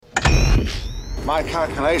my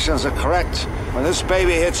calculations are correct, when this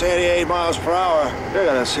baby hits 88 miles per hour, you're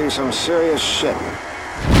gonna see some serious shit.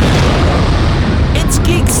 It's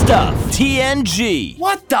Geek Stuff, TNG.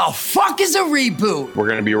 What the fuck is a reboot? We're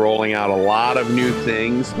going to be rolling out a lot of new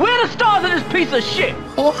things. We're the stars of this piece of shit.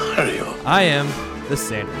 Who are you? I am the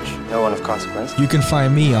Sandwich. No one of consequence. You can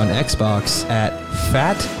find me on Xbox at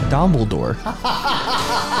Fat Dumbledore.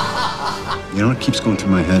 You know what keeps going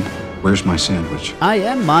through my head? Where's my sandwich? I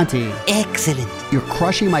am Monty. Excellent. You're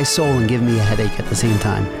crushing my soul and giving me a headache at the same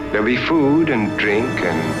time. There'll be food and drink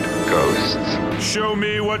and ghosts. Show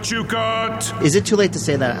me what you got. Is it too late to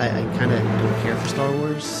say that I kind of don't care for Star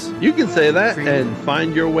Wars? You can say that and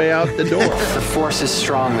find your way out the door. The Force is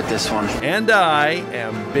strong with this one. And I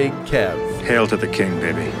am Big Kev. Hail to the king,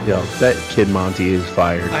 baby. Yo, that kid Monty is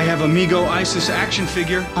fired. I have Amigo Isis action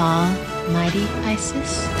figure. Mighty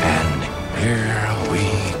Isis. And here we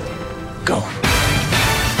go.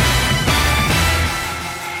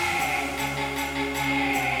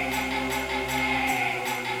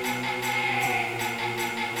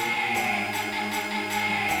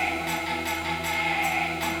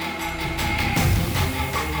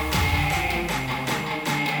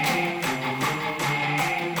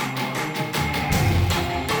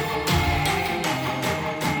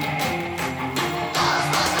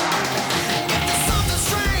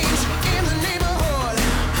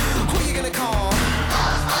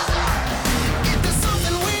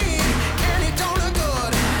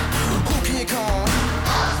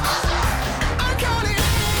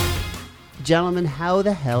 Gentlemen, how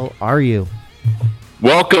the hell are you?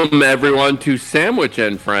 Welcome, everyone, to Sandwich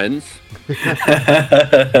and Friends.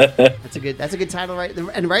 That's a good title, right?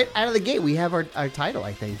 And right out of the gate, we have our title,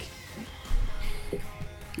 I think.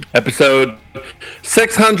 Episode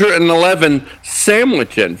 611,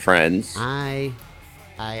 Sandwich and Friends. I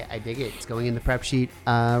dig it. It's going in the prep sheet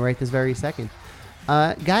right this very second.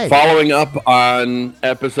 Guys. Following up on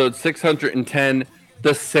episode 610,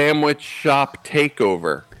 the Sandwich Shop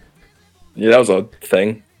Takeover. Yeah, that was a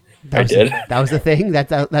thing. That was the thing?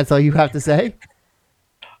 That's all you have to say?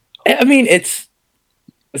 I mean, it's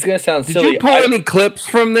going to sound silly. Did you pull any clips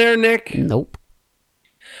from there, Nick? Nope.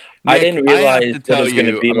 Nick, I didn't realize I have to tell it was going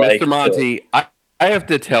to be Mr. Monty, I have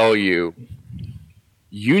to tell you,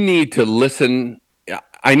 you need to listen.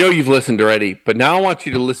 I know you've listened already, but now I want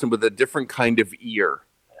you to listen with a different kind of ear.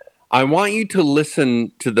 I want you to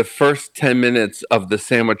listen to the first 10 minutes of the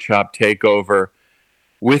Sandwich Shop Takeover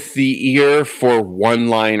with the ear for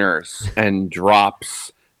one-liners and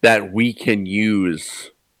drops that we can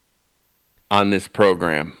use on this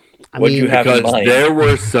program. Because there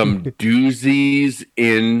were some doozies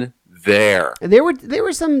in there. There were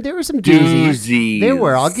some doozies. There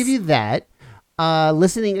were. I'll give you that.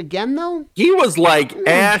 Listening again though, he was like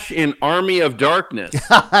Ash in Army of Darkness.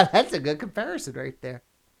 That's a good comparison right there.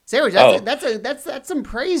 Sandwich, that's some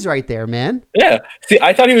praise right there, man. Yeah. See,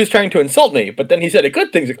 I thought he was trying to insult me, but then he said a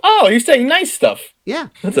good thing. He's like, oh, he's saying nice stuff. Yeah.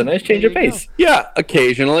 That's a nice change of pace. Go. Yeah,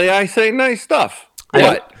 occasionally I say nice stuff.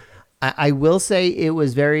 What? I will say it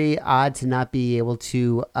was very odd to not be able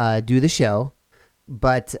to do the show,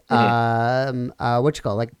 but what you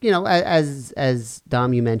call, like, you know, as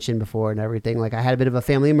Dom, you mentioned before and everything, like I had a bit of a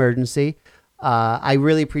family emergency. I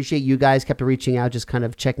really appreciate you guys kept reaching out, just kind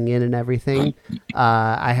of checking in and everything.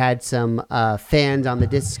 I had some fans on the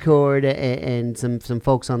Discord and some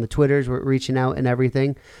folks on the Twitters were reaching out and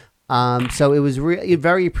everything. So it was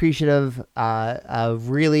very appreciative,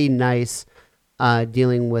 really nice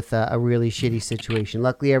dealing with a really shitty situation.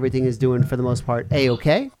 Luckily, everything is doing, for the most part,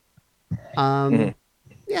 A-okay.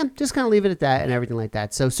 Yeah, just kind of leave it at that and everything like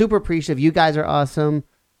that. So super appreciative. You guys are awesome.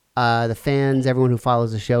 The fans, everyone who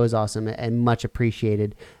follows the show is awesome and much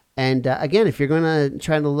appreciated. And again, if you're going to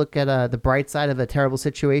try to look at the bright side of a terrible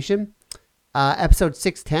situation, episode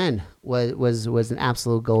 610 was an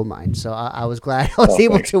absolute goldmine. So I was glad I was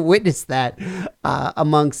able to witness that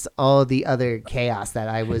amongst all the other chaos that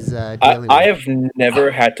I was dealing with. I have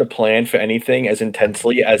never had to plan for anything as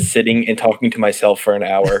intensely as sitting and talking to myself for an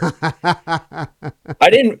hour. I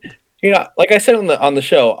didn't... You know, like I said on the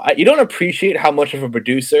show, you don't appreciate how much of a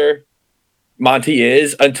producer Monty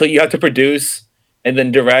is until you have to produce and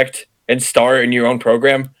then direct and star in your own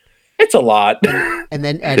program. It's a lot. And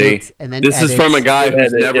then edit. And then this is from a guy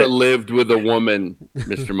who's never lived with a woman,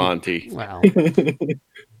 Mr. Monty. Wow.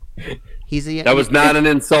 That was not an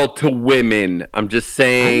insult to women. I'm just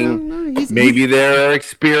saying maybe there are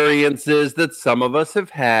experiences that some of us have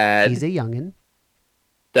had. He's a youngin'.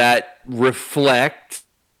 That reflect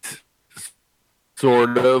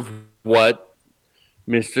sort of what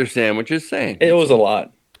Mr. Sandwich is saying. It was a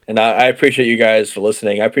lot. And I appreciate you guys for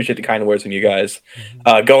listening. I appreciate the kind words from you guys.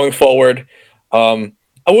 Going forward,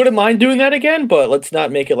 I wouldn't mind doing that again, but let's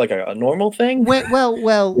not make it like a normal thing.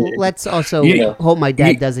 Well, let's also hope my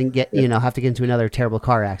dad doesn't get have to get into another terrible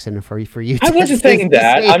car accident for you. I wasn't saying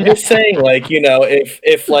that. I'm just saying, like,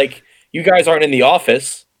 if like you guys aren't in the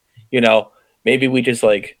office, maybe we just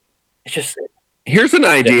like it's just. Here's an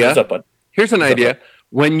idea. What's up, bud? Here's an idea.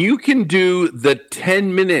 When you can do the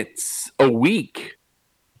 10 minutes a week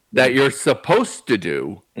that you're supposed to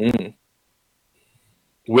do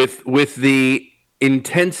with the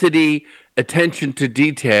intensity, attention to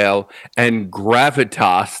detail, and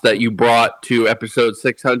gravitas that you brought to episode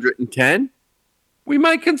 610, we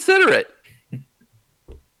might consider it.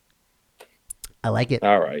 I like it.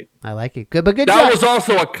 All right. I like it. Good, but good that job. was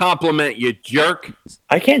also a compliment, you jerk.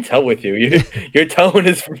 I can't tell with you. Your tone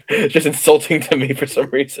is just insulting to me for some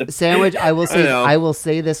reason. Sandwich, I will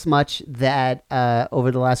say this much, that over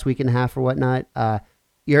the last week and a half or whatnot,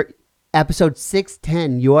 your episode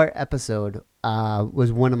 610, your episode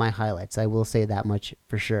was one of my highlights. I will say that much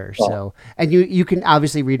for sure. Oh. So, and you can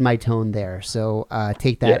obviously read my tone there. So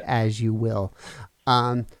take that as you will.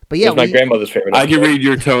 But yeah, it's my grandmother's favorite. I can read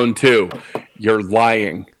your tone too. You're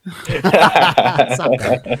lying.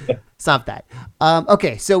 Stop that.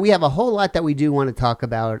 Okay, so we have a whole lot that we do want to talk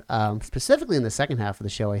about, specifically in the second half of the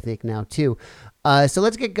show, I think now too. So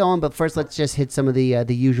let's get going. But first, let's just hit some of the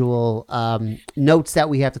usual notes that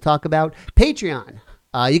we have to talk about. Patreon.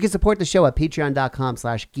 You can support the show at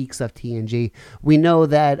patreon.com/geekstufftng. We know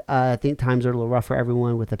that I think times are a little rough for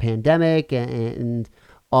everyone with the pandemic and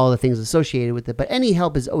all the things associated with it, but any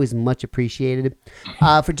help is always much appreciated.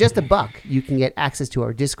 For just $1, you can get access to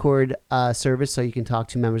our Discord service, so you can talk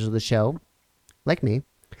to members of the show, like me.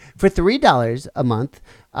 For $3 a month,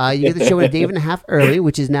 you get the show a day and a half early,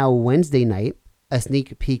 which is now Wednesday night, a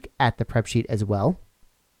sneak peek at the prep sheet as well.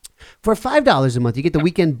 For $5 a month, you get the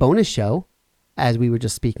weekend bonus show, as we were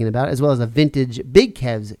just speaking about, as well as a vintage Big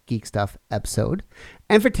Kev's Geek Stuff episode.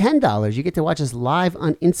 And for $10, you get to watch us live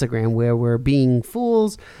on Instagram, where we're being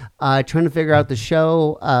fools, trying to figure out the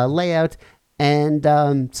show layout, and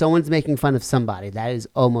someone's making fun of somebody. That is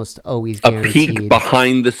almost always guaranteed. A peek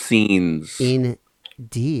behind the scenes.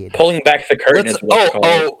 Indeed. Pulling back the curtain is what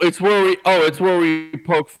it's where we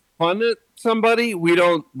poke fun at somebody. We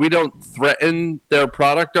don't threaten their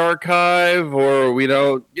product archive, or we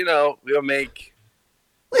don't make.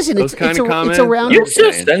 Listen, those kind of comments. It's around. You're so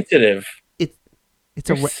sensitive. It's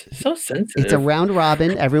so sensitive. It's a round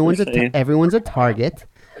robin. Everyone's a target.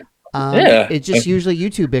 It's just usually you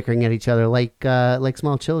two bickering at each other like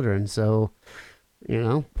small children. So,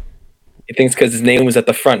 He thinks because his name was at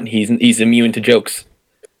the front, he's immune to jokes.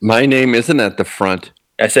 My name isn't at the front.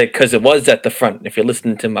 I said because it was at the front. If you're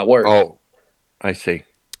listening to my words. Oh, I see.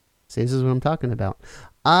 See, this is what I'm talking about.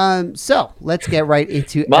 So let's get right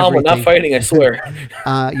into Mom, everything. we're not fighting, I swear.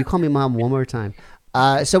 You call me Mom one more time.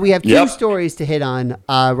 So we have two stories to hit on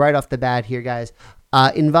right off the bat here, guys,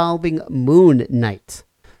 involving Moon Knight.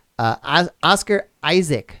 Oscar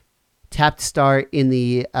Isaac tapped to star in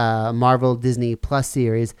the Marvel Disney Plus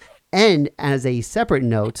series. And as a separate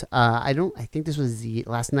note, I think this was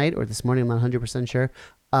last night or this morning, I'm not 100% sure.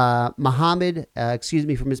 Mohammed, excuse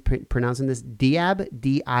me for mispronouncing this, Diab,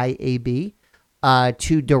 D-I-A-B,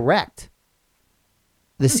 to direct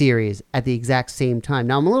the series at the exact same time.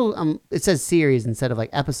 Now it says series instead of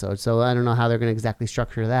like episodes, so I don't know how they're going to exactly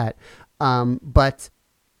structure that.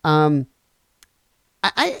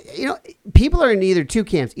 People are in either two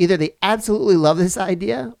camps. Either they absolutely love this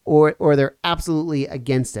idea or they're absolutely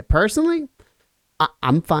against it. Personally,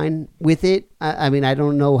 I'm fine with it. I mean, I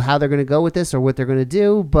don't know how they're going to go with this or what they're going to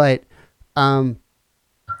do, but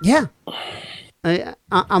yeah.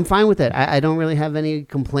 I'm fine with it. I don't really have any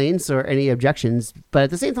complaints or any objections. But at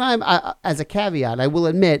the same time, as a caveat, I will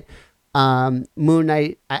admit, Moon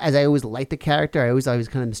Knight, as I always liked the character, I was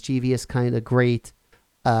kind of mischievous, kind of great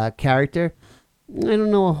character. I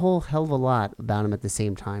don't know a whole hell of a lot about him at the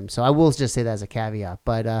same time. So I will just say that as a caveat.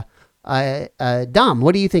 But Dom,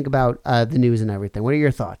 what do you think about the news and everything? What are your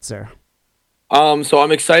thoughts, sir? So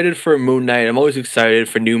I'm excited for Moon Knight. I'm always excited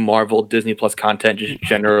for new Marvel Disney Plus content, just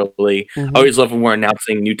generally. I always love when we're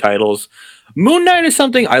announcing new titles. Moon Knight is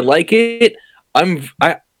something I like it.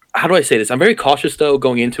 How do I say this? I'm very cautious though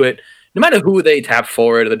going into it. No matter who they tap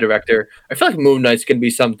forward, the director, I feel like Moon Knight's going to be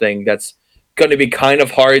something that's going to be kind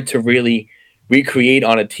of hard to really recreate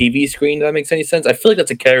on a TV screen. If that makes any sense. I feel like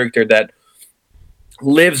that's a character that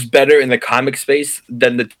lives better in the comic space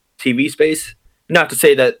than the TV space. Not to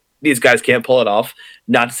say that these guys can't pull it off.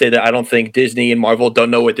 Not to say that I don't think Disney and Marvel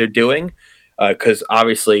don't know what they're doing, because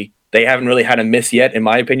obviously they haven't really had a miss yet, in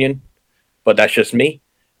my opinion. But that's just me.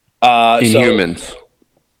 Inhumans.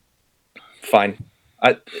 Fine.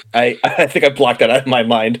 I think I blocked that out of my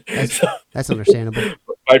mind. That's understandable.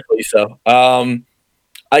 Rightfully so.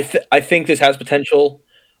 I think this has potential.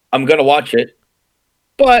 I'm gonna watch it,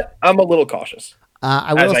 but I'm a little cautious.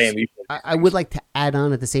 I would like to add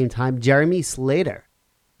on at the same time, Jeremy Slater,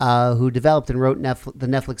 who developed and wrote the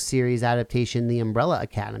Netflix series adaptation The Umbrella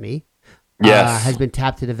Academy, has been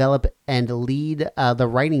tapped to develop and lead the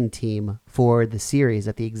writing team for the series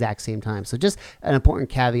at the exact same time. So just an important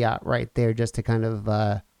caveat right there, just to kind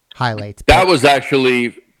of highlight. That was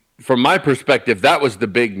actually, from my perspective, that was the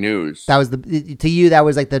big news. That was to you, that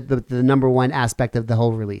was like the number one aspect of the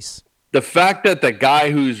whole release. The fact that the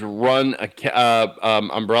guy who's run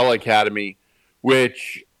Umbrella Academy,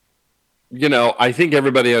 which, you know, I think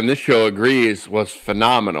everybody on this show agrees was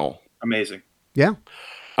phenomenal. Amazing. Yeah.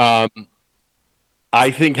 I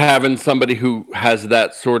think having somebody who has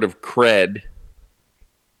that sort of cred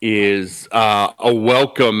is a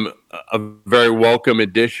very welcome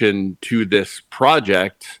addition to this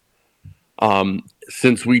project.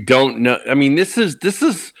 Since we don't know, I mean, this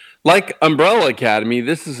is like Umbrella Academy.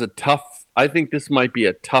 This is I think this might be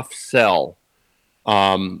a tough sell,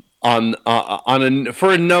 for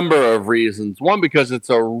a number of reasons. One, because it's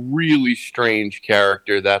a really strange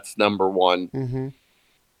character. That's number one. Mm-hmm.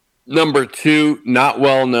 Number two, not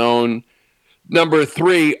well known. Number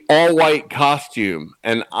three, all white costume.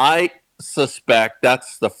 And I suspect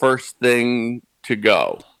that's the first thing to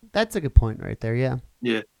go. That's a good point right there. Yeah.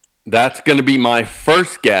 Yeah. That's going to be my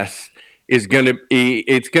first guess. It's going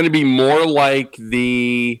to be more like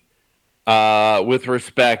the, with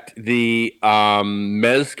respect, the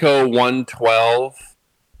Mezco 112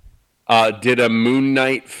 did a Moon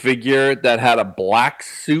Knight figure that had a black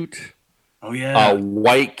suit. Oh yeah, a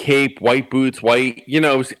white cape, white boots, white. You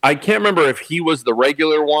know, I can't remember if he was the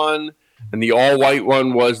regular one and the all white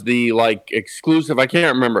one was the like exclusive. I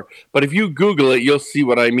can't remember, but if you Google it, you'll see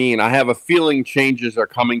what I mean. I have a feeling changes are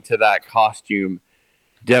coming to that costume,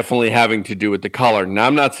 definitely having to do with the color. Now,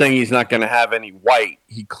 I'm not saying he's not going to have any white.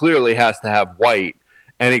 He clearly has to have white,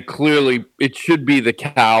 and it should be the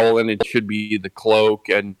cowl and it should be the cloak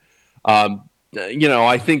and. You know,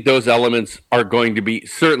 I think those elements are going to be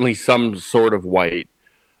certainly some sort of white.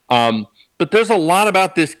 But there's a lot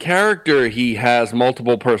about this character. He has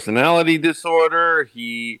multiple personality disorder.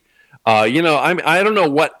 He, you know, I don't know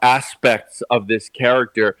what aspects of this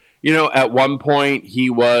character. You know, at one point he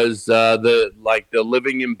was the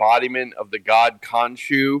living embodiment of the god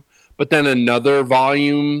Khonshu. But then another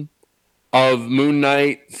volume of Moon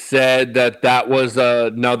Knight said that was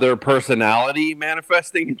another personality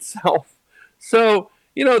manifesting itself. So,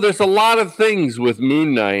 you know, there's a lot of things with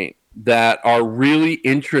Moon Knight that are really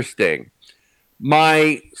interesting.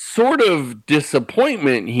 My sort of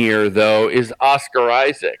disappointment here, though, is Oscar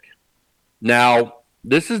Isaac. Now,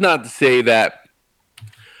 this is not to say that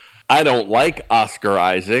I don't like Oscar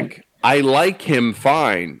Isaac. I like him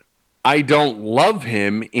fine. I don't love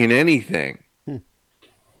him in anything.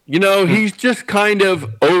 You know, he's just kind of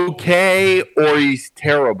okay or he's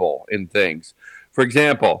terrible in things. For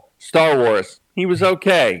example, Star Wars, he was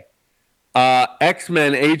okay.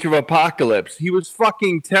 X-Men, Age of Apocalypse, he was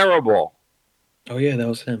fucking terrible. Oh, yeah, that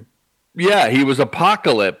was him. Yeah, he was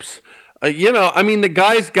Apocalypse. You know, I mean, the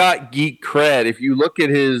guy's got geek cred. If you look at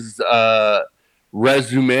his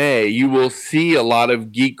resume, you will see a lot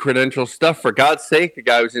of geek credential stuff. For God's sake, the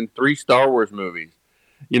guy was in 3 Star Wars movies.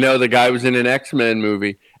 You know, the guy was in an X-Men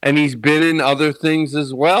movie. And he's been in other things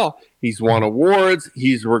as well. He's won awards.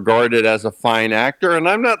 He's regarded as a fine actor. And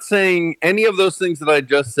I'm not saying any of those things that I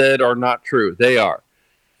just said are not true. They are.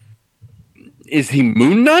 Is he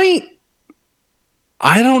Moon Knight?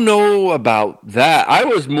 I don't know about that. I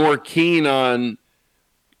was more keen on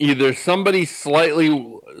either somebody slightly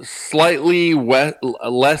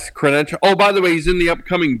less credential. Oh, by the way, he's in the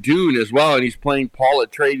upcoming Dune as well, and he's playing Paul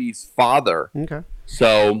Atreides' father. Okay.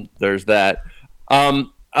 So there's that.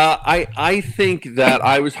 I think that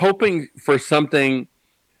I was hoping for something.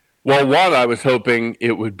 Well, one, I was hoping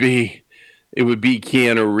it would be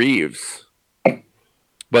Keanu Reeves,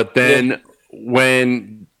 but then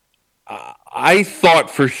when I thought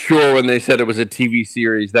for sure when they said it was a TV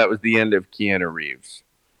series, that was the end of Keanu Reeves.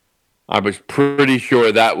 I was pretty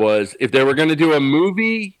sure that was, if they were going to do a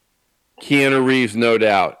movie, Keanu Reeves, no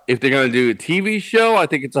doubt. If they're going to do a TV show, I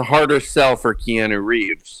think it's a harder sell for Keanu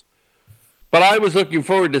Reeves. But I was looking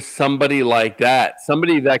forward to somebody like that,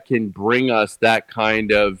 somebody that can bring us that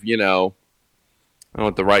kind of, you know, I don't know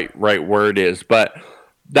what the right word is, but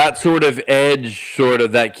that sort of edge, sort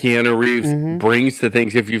of that Keanu Reeves brings to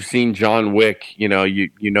things. If you've seen John Wick, you know, you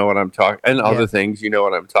know what I'm talking, and other things, you know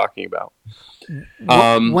what I'm talking about.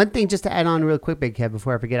 One thing just to add on real quick, Big Kev,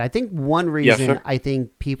 before I forget, I think one reason sir. I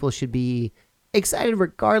think people should be excited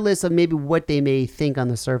regardless of maybe what they may think on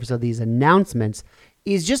the surface of these announcements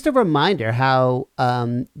is just a reminder how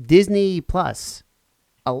Disney Plus,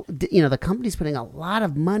 the company's putting a lot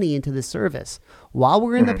of money into this service. While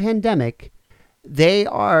we're in the pandemic, they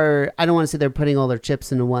are, I don't want to say they're putting all their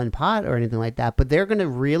chips into one pot or anything like that, but they're going to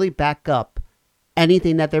really back up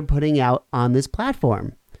anything that they're putting out on this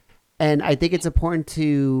platform. And I think it's important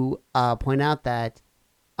to point out that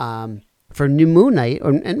for New Moon Knight,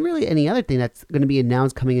 and really any other thing that's going to be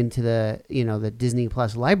announced coming into the Disney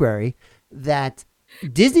Plus library, that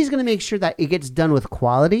Disney's going to make sure that it gets done with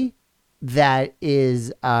quality that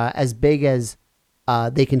is as big as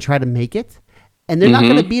they can try to make it. And they're not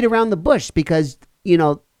going to beat around the bush because,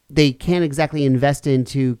 they can't exactly invest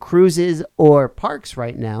into cruises or parks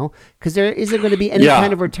right now because there isn't going to be any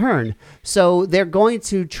kind of return. So they're going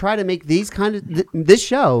to try to make this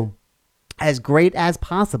show as great as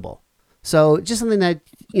possible. So just something that,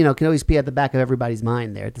 can always be at the back of everybody's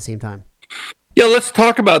mind there at the same time. Yeah, let's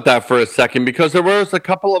talk about that for a second because there was a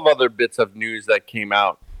couple of other bits of news that came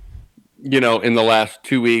out, in the last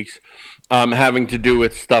 2 weeks having to do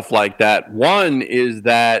with stuff like that. One is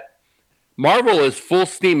that Marvel is full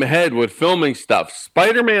steam ahead with filming stuff.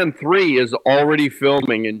 Spider-Man 3 is already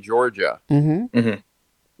filming in Georgia.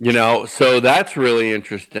 So that's really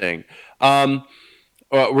interesting.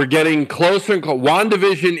 We're getting closer.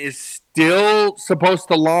 WandaVision is still supposed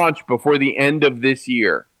to launch before the end of this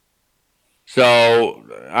year. So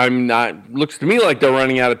looks to me like they're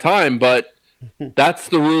running out of time, but that's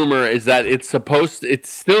the rumor is that it's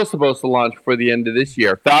still supposed to launch for the end of this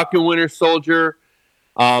year. Falcon Winter Soldier,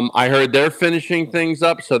 I heard they're finishing things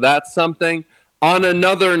up, so that's something. On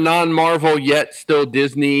another non-Marvel yet still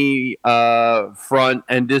Disney front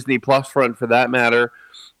and Disney Plus front for that matter,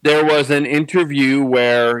 there was an interview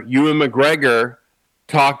where Ewan McGregor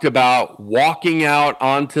talked about walking out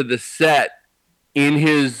onto the set in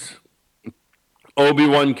his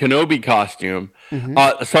Obi-Wan Kenobi costume.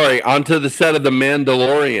 Onto the set of The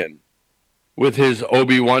Mandalorian with his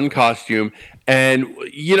Obi-Wan costume. And,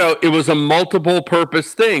 it was a multiple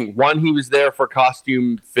purpose thing. One, he was there for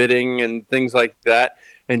costume fitting and things like that.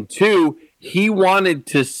 And two, he wanted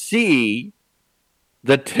to see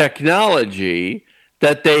the technology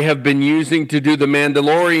that they have been using to do The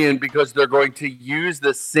Mandalorian because they're going to use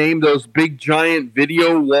those big giant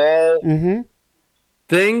video wall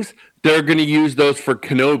things. They're going to use those for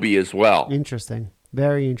Kenobi as well. Interesting.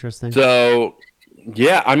 Very interesting. So,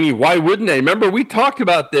 yeah, why wouldn't they? Remember, we talked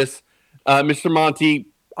about this, Mr. Monty,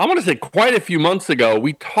 I want to say quite a few months ago.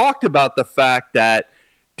 We talked about the fact that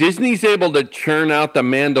Disney's able to churn out The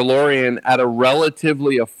Mandalorian at a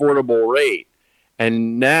relatively affordable rate.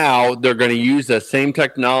 And now they're going to use the same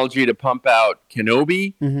technology to pump out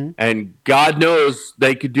Kenobi. And God knows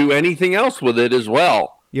they could do anything else with it as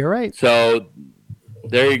well. You're right. So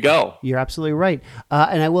there you go. You're absolutely right.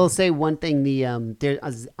 And I will say one thing: on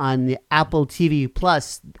the Apple TV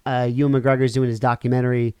Plus, Ewan McGregor is doing his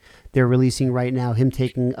documentary. They're releasing right now him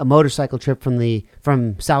taking a motorcycle trip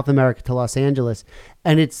from South America to Los Angeles,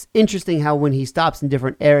 and it's interesting how when he stops in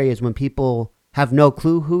different areas, when people have no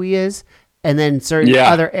clue who he is, and then certain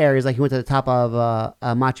other areas, like he went to the top of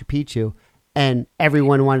Machu Picchu. And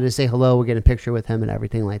everyone wanted to say hello, we're getting a picture with him and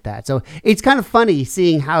everything like that. So it's kind of funny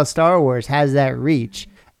seeing how Star Wars has that reach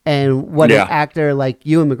and what an actor like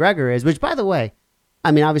Ewan McGregor is, which, by the way,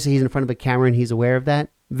 obviously he's in front of a camera and he's aware of that.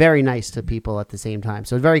 Very nice to people at the same time.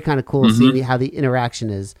 So it's very kind of cool seeing how the interaction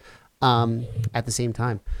is at the same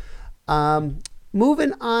time.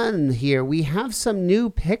 Moving on here, we have some new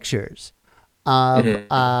pictures of,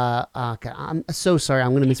 I'm so sorry, I'm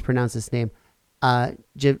going to mispronounce this name.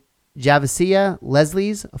 Javicia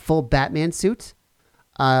Leslie's full Batman suit.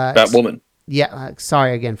 Batwoman. Yeah,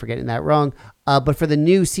 sorry again for getting that wrong. But for the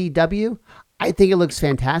new CW, I think it looks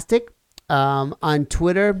fantastic. On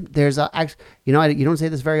Twitter, there's you don't say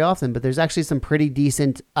this very often, but there's actually some pretty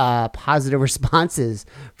decent positive responses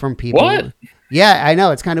from people. What? Yeah, I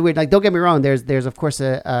know, it's kind of weird. Like, don't get me wrong. There's of course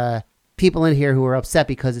people in here who are upset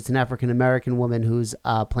because it's an African American woman who's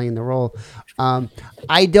playing the role.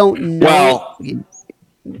 I don't know. Well,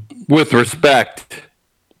 with respect,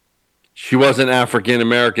 she wasn't African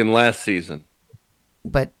American last season.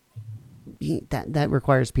 But that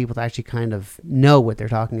requires people to actually kind of know what they're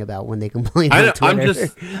talking about when they complain on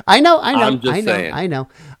Twitter. I know. I'm just saying. I know.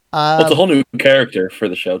 Well, it's a whole new character for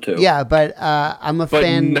the show too. Yeah, but I'm a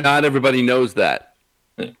fan. But not everybody knows that.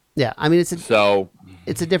 Yeah,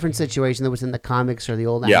 it's a different situation than what's in the comics or the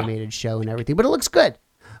old animated show and everything. But it looks good.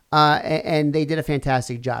 And they did a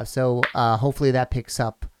fantastic job. So hopefully that picks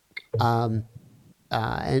up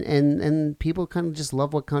and people kind of just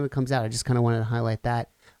love what kind of comes out. I just kind of wanted to highlight that.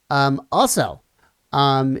 Also,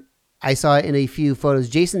 I saw in a few photos,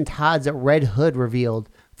 Jason Todd's Red Hood revealed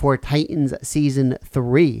for Titans season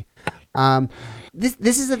 3.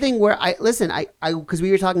 This is the thing where because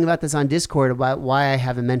we were talking about this on Discord about why I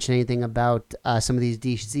haven't mentioned anything about some of these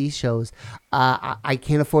DC shows. I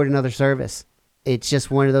can't afford another service. It's just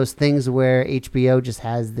one of those things where HBO just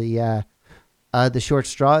has the short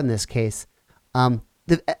straw in this case. But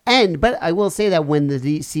I will say that when the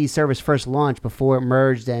DC service first launched, before it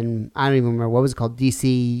merged, and I don't even remember what was it called,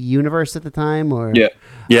 DC Universe at the time, or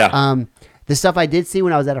yeah. The stuff I did see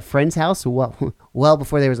when I was at a friend's house, well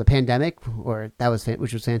before there was a pandemic,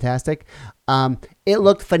 which was fantastic. It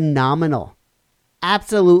looked phenomenal,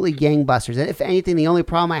 absolutely gangbusters. And if anything, the only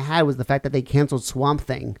problem I had was the fact that they canceled Swamp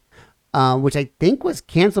Thing, which I think was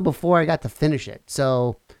canceled before I got to finish it.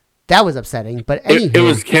 So that was upsetting. But it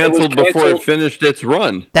was canceled before it finished its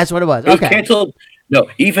run. That's what it was. It was canceled. No,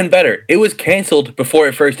 even better. It was canceled before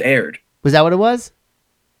it first aired. Was that what it was?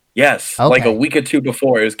 Yes, okay. Like a week or two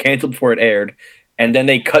before. It was canceled before it aired, and then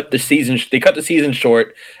they cut the season. They cut the season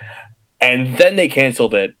short, and then they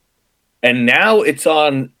canceled it. And now it's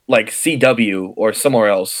on like CW or somewhere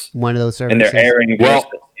else. One of those services. And they're airing the rest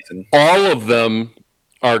of the season. All of them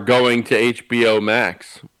are going to HBO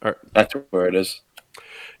Max. That's where it is.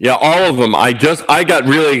 Yeah, all of them. I got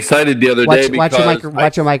really excited the other day because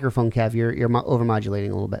watch your microphone, Kev. You're overmodulating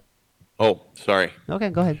a little bit. Oh, sorry. Okay,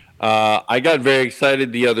 go ahead. I got very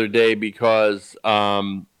excited the other day because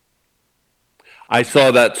I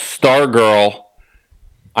saw that Stargirl,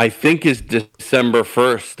 I think, is December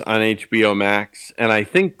 1st on HBO Max, and I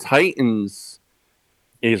think Titans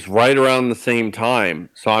is right around the same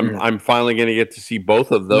time. So I'm finally going to get to see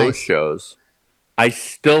both of those shows. I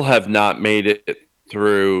still have not made it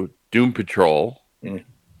through Doom Patrol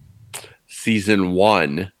season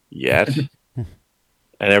 1 yet.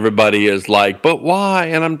 And everybody is like, but why?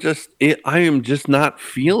 And I am just not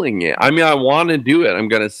feeling it. I mean, I want to do it. I'm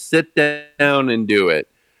going to sit down and do it.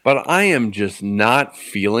 But I am just not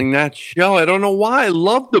feeling that show. I don't know why. I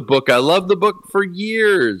love the book. I love the book for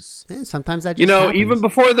years. Yeah, sometimes that just happens. Even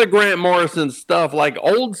before the Grant Morrison stuff, like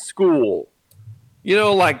old school,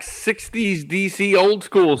 like 60s DC old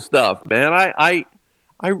school stuff, man. I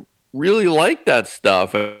really like that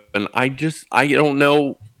stuff. And I don't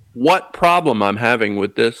know what problem I'm having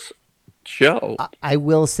with this show. I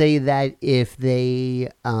will say that if they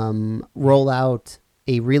roll out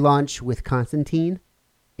a relaunch with Constantine,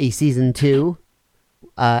 a season 2,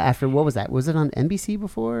 after, what was that? Was it on NBC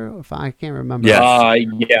before? Or I can't remember.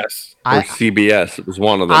 Yes. Or CBS. It was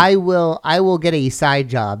one of them. I will get a side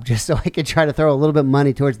job just so I can try to throw a little bit of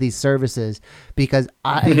money towards these services, because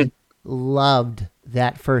I loved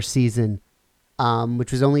that first season.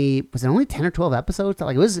 Which was only 10 or 12 episodes?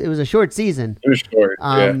 Like it was a short season. It was short.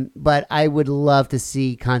 But I would love to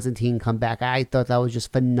see Constantine come back. I thought that was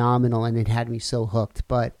just phenomenal, and it had me so hooked.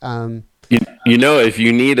 But if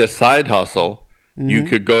you need a side hustle, you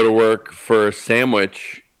could go to work for a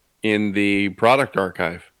Sandwich in the product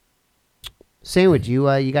archive. Sandwich, you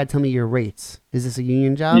got to tell me your rates. Is this a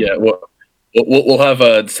union job? Yeah, we'll have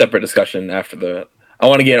a separate discussion after the. I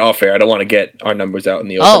want to get off air. I don't want to get our numbers out in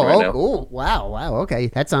the open right now. Oh, wow. Okay,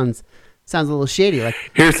 that sounds a little shady. Like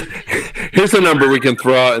here's a number we can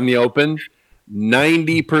throw out in the open: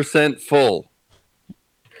 90% full.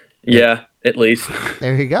 Yeah, at least.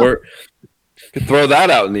 There you go. Could throw that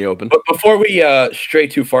out in the open. But before we stray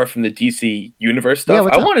too far from the DC Universe stuff,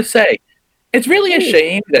 I want to say it's really a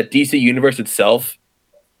shame that DC Universe itself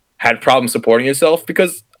had problems supporting itself,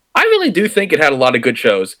 because I really do think it had a lot of good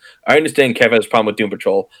shows. I understand Kevin has a problem with Doom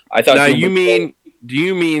Patrol. I thought. Now, do you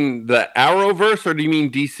mean the Arrowverse, or do you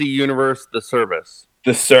mean DC Universe, the service?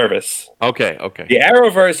 The service. Okay. The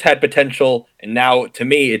Arrowverse had potential, and now, to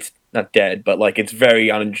me, it's not dead, but like it's very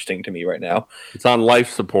uninteresting to me right now. It's on life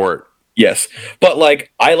support. Yes, but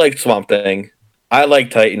like I like Swamp Thing, I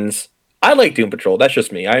like Titans, I like Doom Patrol. That's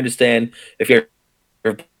just me. I understand if you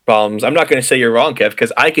have problems. I'm not going to say you're wrong, Kev,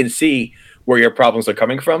 because I can see where your problems are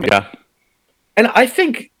coming from. Yeah. And I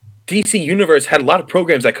think DC Universe had a lot of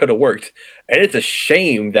programs that could have worked. And it's a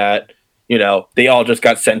shame that, they all just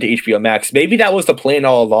got sent to HBO Max. Maybe that was the plan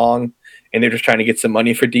all along, and they're just trying to get some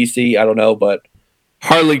money for DC. I don't know, but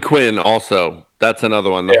Harley Quinn also. That's another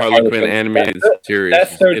one. The Harley Quinn animated series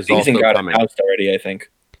that third is season also got coming. announced already, I think.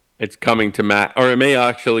 It's coming to Matt, or it may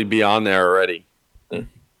actually be on there already.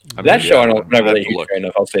 That show, I'm not really a huge fan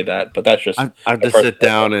of. I'll say that, but that's just. I have to sit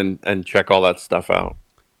down and check all that stuff out.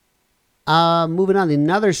 Moving on,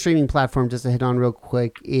 another streaming platform just to hit on real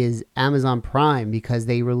quick is Amazon Prime, because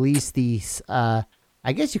they released the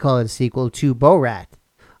I guess you call it a sequel to Borat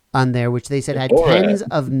on there, which they said had Borat. tens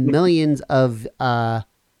of millions of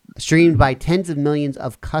streamed by tens of millions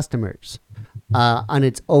of customers on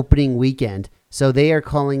its opening weekend. So they are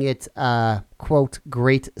calling it quote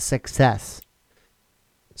great success.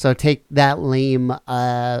 So take that lame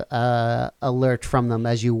alert from them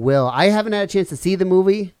as you will. I haven't had a chance to see the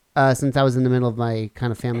movie since I was in the middle of my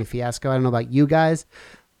kind of family fiasco. I don't know about you guys.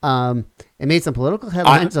 It made some political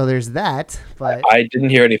headlines, so there's that. But I didn't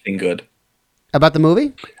hear anything good about the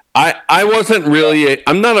movie. I wasn't really.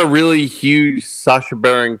 I'm not a really huge Sacha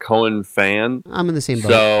Baron Cohen fan. I'm in the same boat.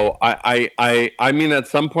 So I mean, at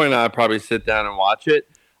some point I'll probably sit down and watch it.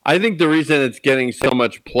 I think the reason it's getting so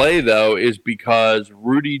much play though is because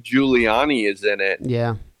Rudy Giuliani is in it.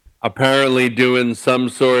 Yeah. Apparently doing some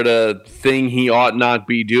sort of thing he ought not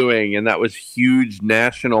be doing, and that was huge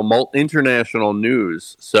international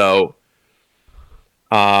news. So,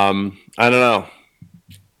 I don't know.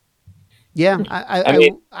 Yeah,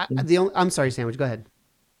 I'm sorry, Sandwich. Go ahead.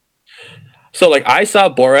 So, like, I saw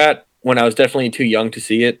Borat when I was definitely too young to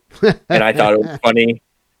see it, and I thought it was funny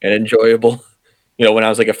and enjoyable. You know, when I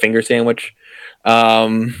was like a finger sandwich.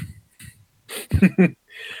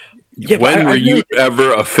 Yeah, when were you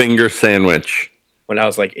ever a finger sandwich? When I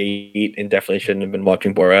was like 8 and definitely shouldn't have been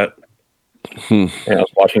watching Borat. And I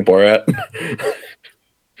was watching Borat.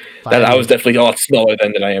 That I was definitely a lot smaller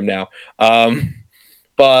then than I am now.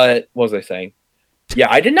 But what was I saying? Yeah,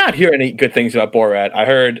 I did not hear any good things about Borat. I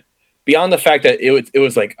heard beyond the fact that it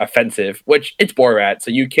was like offensive, which it's Borat,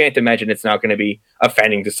 so you can't imagine it's not going to be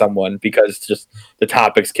offending to someone because just the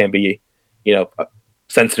topics can be, you know,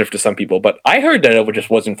 sensitive to some people. But I heard that it just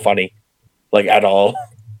wasn't funny, like at all,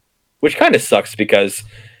 which kind of sucks because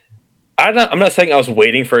I'm not saying I was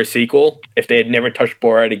waiting for a sequel. If they had never touched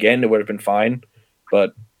Borat again, it would have been fine.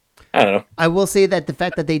 But I don't know. I will say that the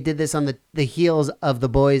fact that they did this on the heels of The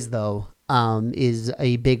Boys, though, is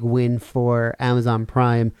a big win for Amazon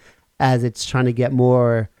Prime, as it's trying to get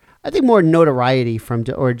more notoriety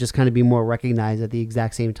or just kind of be more recognized at the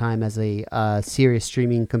exact same time as a serious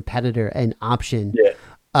streaming competitor and option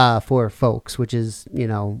for folks, which is, you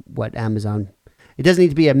know, what Amazon. It doesn't need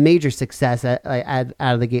to be a major success out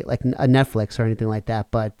of the gate like a Netflix or anything like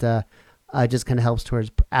that, but it just kind of helps towards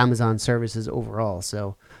Amazon services overall.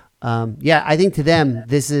 So, I think to them,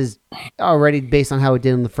 this is already based on how it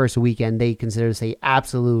did in the first weekend. They consider this a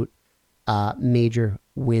absolute major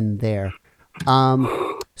win there.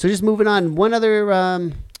 So just moving on, one other,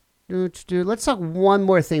 let's talk one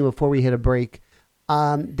more thing before we hit a break.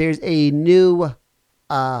 There's a new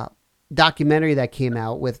documentary that came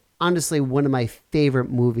out with honestly one of my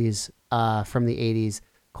favorite movies from the 80s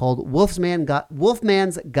called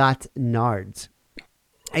Wolfman's Got Nards,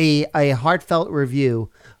 a heartfelt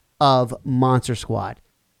review of Monster Squad.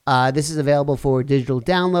 This is available for digital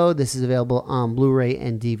download. This is available on Blu-ray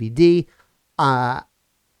and DVD.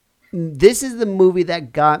 This is the movie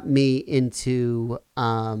that got me into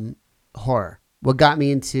horror. What got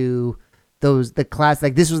me into the class,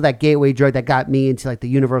 like this was that gateway drug that got me into like the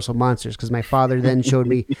Universal monsters, because my father then showed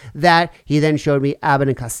me that. He then showed me Abbott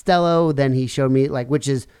and Costello. Then he showed me like, which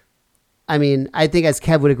is, I mean, I think as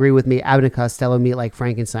Kev would agree with me, Abbott and Costello Meet Like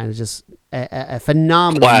Frankenstein is just a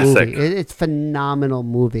phenomenal classic movie. It's a phenomenal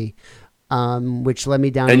movie, which led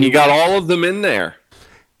me down. And you got all of them in there.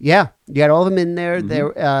 Yeah, you got all of them in there. Mm-hmm.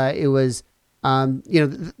 There, it was,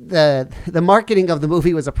 the marketing of the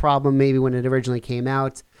movie was a problem maybe when it originally came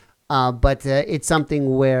out, but it's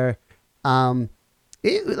something where, like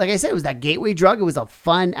I said, it was that gateway drug. It was a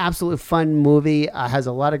fun, absolute fun movie. Has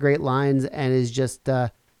a lot of great lines and is just,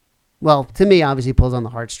 well, to me, obviously pulls on the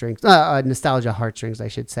heartstrings, nostalgia heartstrings, I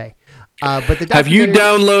should say. But the have you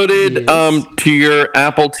downloaded to your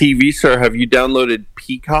Apple TV, sir? Have you downloaded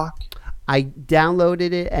Peacock? I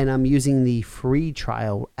downloaded it and I'm using the free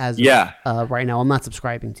trial as right now. I'm not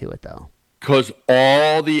subscribing to it though. Because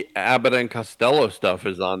all the Abbott and Costello stuff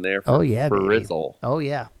is on there. For baby. Rizzle. Oh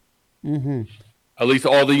yeah. Mm-hmm. At least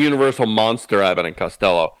all the Universal Monster Abbott and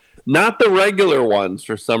Costello. Not the regular ones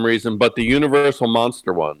for some reason, but the Universal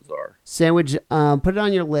Monster ones are. Sandwich, put it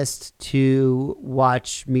on your list to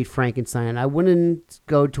watch Meet Frankenstein. I wouldn't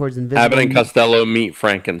go towards Invisible Abbott and Costello Meet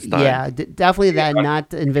Frankenstein. Yeah, definitely that,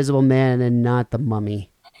 not the Invisible Man and not the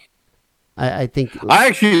Mummy. I think I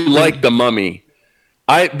actually like the Mummy.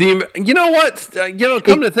 You know what?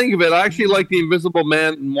 Come to think of it, I actually like the Invisible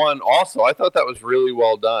Man one also. I thought that was really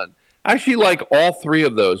well done. I actually like all three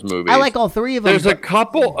of those movies. I like all three of them. There's a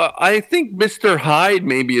couple. I think Mr. Hyde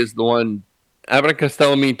maybe is the one. Abbott and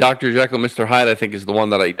Costello Meet Dr. Jekyll. Mr. Hyde, I think, is the one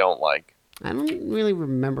that I don't like. I don't really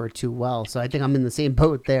remember it too well, so I think I'm in the same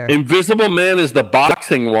boat there. Invisible Man is the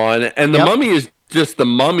boxing one, and the Mummy is just the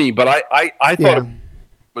Mummy, but I thought it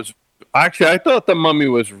was actually I thought the Mummy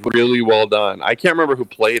was really well done. I can't remember who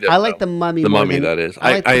played it. I like the Mummy. The more Mummy, than, that is.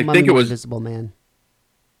 I think it was Invisible Man.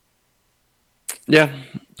 Yeah,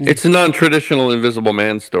 it's a non-traditional Invisible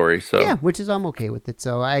Man story. So yeah, which is I'm okay with it.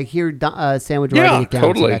 So I hear Sandwich writing it down.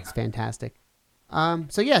 Totally. So that's fantastic.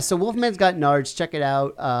 So Wolfman's Got Nards. Check it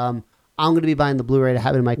out. I'm going to be buying the Blu-ray to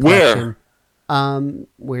have it in my collection.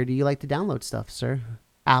 Where do you like to download stuff, sir?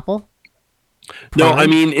 Apple? No, Prime? I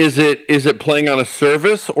mean, is it playing on a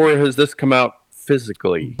service or has this come out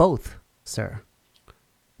physically? Both, sir.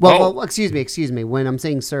 Well, excuse me. When I'm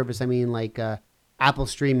saying service, I mean like Apple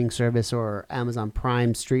streaming service or Amazon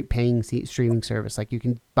Prime streaming service. Like you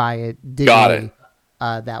can buy it digitally. Got it.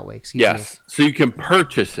 That way. Excuse me. Yes, so you can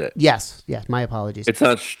purchase it. Yes. My apologies. It's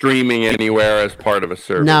not streaming anywhere as part of a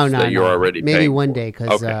service that you're already maybe paying one for. day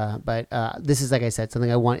because Okay. this is, like I said,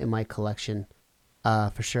 something I want in my collection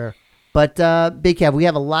for sure. But Big Kev, we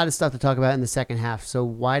have a lot of stuff to talk about in the second half, so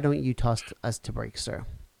why don't you toss us to break, sir?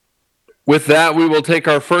 With that, we will take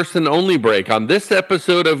our first and only break on this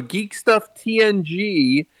episode of Geek Stuff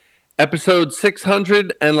TNG, episode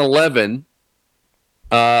 611.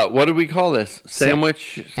 What do we call this?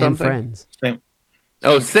 Sandwich something? And Friends.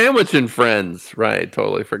 Sandwich and Friends. Right,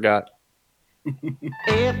 totally forgot.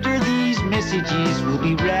 After these messages, we'll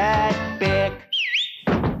be right back.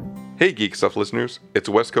 Hey Geek Stuff listeners, it's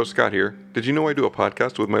West Coast Scott here. Did you know I do a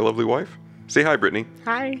podcast with my lovely wife? Say hi, Brittany.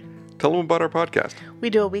 Hi. Tell them about our podcast. We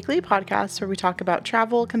do a weekly podcast where we talk about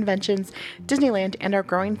travel, conventions, Disneyland, and our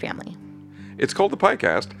growing family. It's called the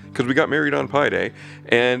Piecast because we got married on Pi Day,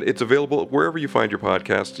 and it's available wherever you find your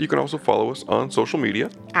podcasts. You can also follow us on social media.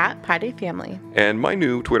 At Pi Day Family. And my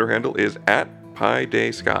new Twitter handle is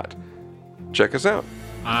 @PiDayScott. Check us out.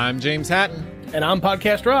 I'm James Hatton. And I'm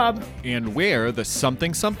Podcast Rob. And we're the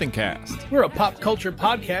Something Something Cast. We're a pop culture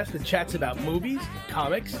podcast that chats about movies,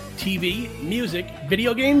 comics, TV, music,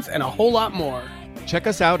 video games, and a whole lot more. Check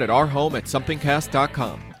us out at our home at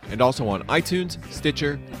somethingcast.com and also on iTunes,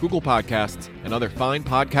 Stitcher, Google Podcasts, and other fine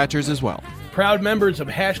podcatchers as well. Proud members of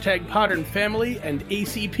Hashtag Podern Family and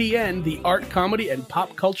ACPN, the Art, Comedy, and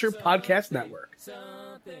Pop Culture Podcast Network.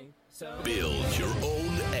 Build your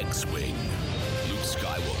own X-Wing. Luke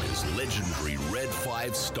Skywalker's legendary Red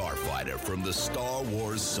 5 starfighter from the Star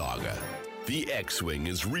Wars saga. The X-Wing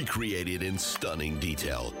is recreated in stunning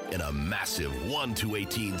detail in a massive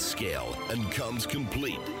 1:18 scale and comes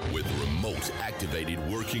complete with remote-activated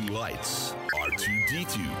working lights,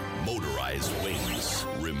 R2-D2 motorized wings,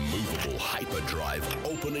 removable hyperdrive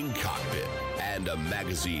opening cockpit, and a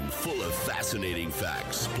magazine full of fascinating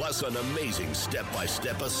facts, plus an amazing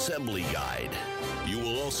step-by-step assembly guide. You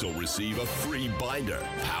will also receive a free binder,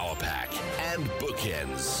 power pack, and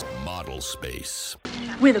bookends model space.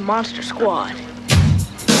 We're the Monster Squad.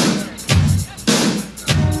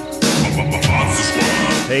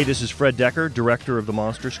 Hey, this is Fred Decker, director of the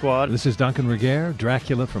Monster Squad. This is Duncan Regehr,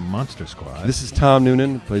 Dracula from Monster Squad. This is Tom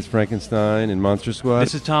Noonan, who plays Frankenstein in Monster Squad.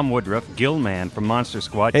 This is Tom Woodruff, Gillman from Monster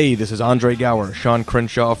Squad. Hey, this is Andre Gower, Sean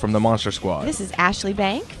Crenshaw from the Monster Squad. This is Ashley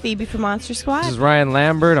Bank, Phoebe from Monster Squad. This is Ryan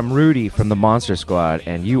Lambert, I'm Rudy from the Monster Squad,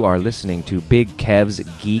 and you are listening to Big Kev's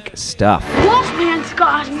Geek Stuff. Wolfman's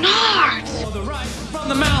got nards! From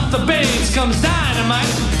the mouth of babes comes dynamite.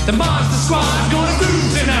 The Monster Squad's gonna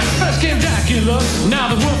groove tonight. First came Dracula, now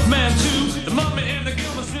the Wolfman too. The Mummy and the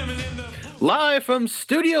Gilman swimming in the... Live from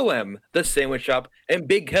Studio M, the Sandwich Shop, and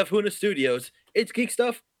Big Kev Huna Studios, it's Geek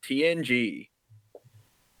Stuff TNG.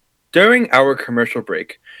 During our commercial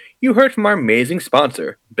break, you heard from our amazing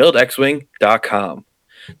sponsor, BuildXWing.com.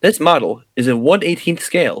 This model is in 1/18th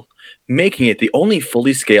scale, making it the only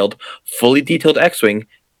fully scaled, fully detailed X-Wing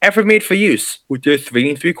ever made for use with their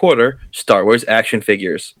 3 3/4 Star Wars action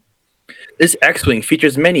figures. This X-Wing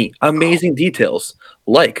features many amazing details,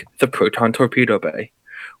 like the Proton Torpedo Bay,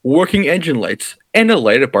 working engine lights, and a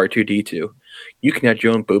light up R2-D2. You can add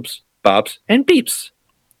your own boops, bobs, and beeps.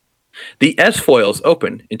 The S-foils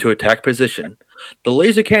open into attack position, the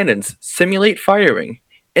laser cannons simulate firing,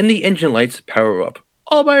 and the engine lights power up,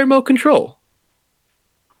 all by remote control.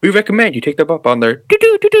 We recommend you take them up on their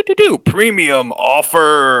premium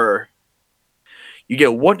offer. You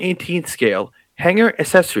get 1/18th scale hanger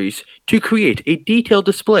accessories to create a detailed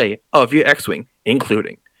display of your X-Wing,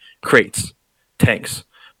 including crates, tanks,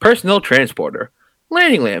 personnel transporter,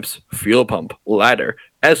 landing lamps, fuel pump, ladder,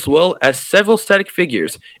 as well as several static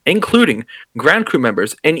figures, including ground crew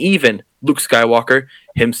members and even Luke Skywalker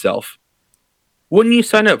himself. When you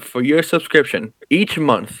sign up for your subscription each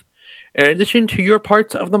month, in addition to your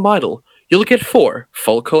parts of the model, you'll get 4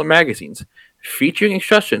 full-color magazines, featuring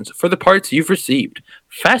instructions for the parts you've received,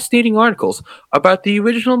 fascinating articles about the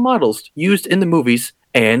original models used in the movies,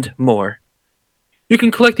 and more. You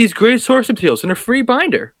can collect these great source materials in a free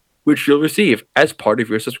binder, which you'll receive as part of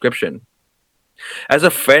your subscription. As a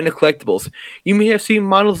fan of collectibles, you may have seen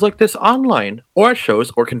models like this online or at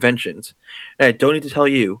shows or conventions. And I don't need to tell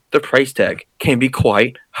you, the price tag can be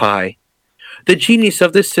quite high. The genius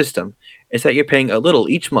of this system is that you're paying a little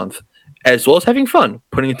each month, as well as having fun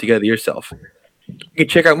putting it together yourself. You can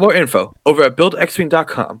check out more info over at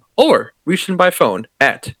buildxwing.com or reach them by phone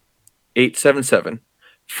at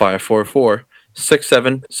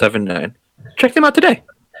 877-544-6779. Check them out today.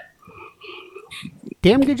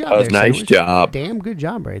 Damn good job. That was there, nice Sandwich. job. Damn good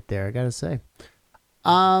job right there, I gotta say.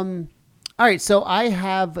 All right, so I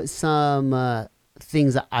have some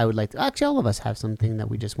things that I would like to. Actually, all of us have something that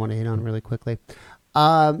we just want to hit on really quickly.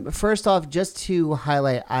 First off, just to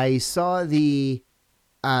highlight, I saw the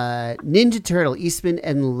Ninja Turtle Eastman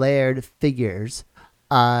and Laird figures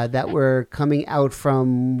that were coming out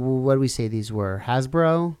from, what do we say these were?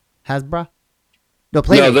 Hasbro? No,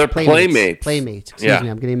 Playmates. No, they're Playmates. Playmates. Excuse me,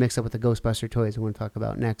 I'm getting mixed up with the Ghostbuster toys I want to talk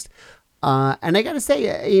about next. And I got to say,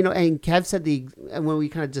 and Kev said when we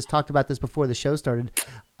kind of just talked about this before the show started,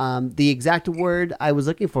 the exact word I was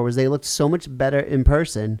looking for was they looked so much better in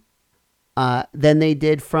person than they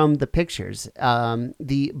did from the pictures.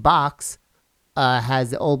 The box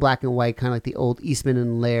has the old black and white, kind of like the old Eastman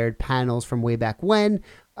and Laird panels from way back when.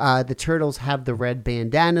 The turtles have the red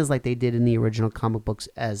bandanas like they did in the original comic books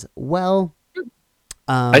as well.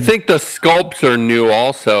 I think the sculpts are new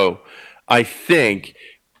also. I think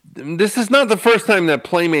this is not the first time that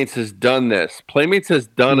Playmates has done this. Playmates has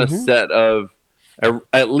done a set of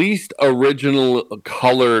at least original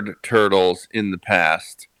colored turtles in the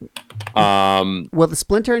past. Well, the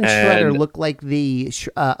Splinter and Shredder look like the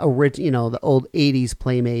original, the old 80s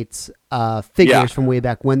Playmates figures from way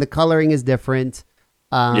back when. The coloring is different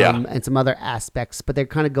and some other aspects, but they're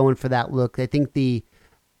kind of going for that look. I think there's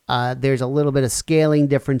a little bit of scaling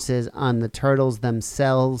differences on the turtles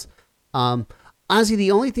themselves. Honestly,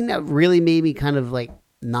 the only thing that really made me kind of like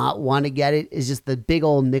not want to get it is just the big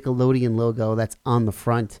old Nickelodeon logo that's on the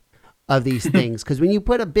front of these things. Because when you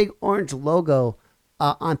put a big orange logo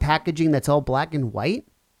on packaging that's all black and white,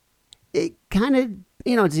 it kind of,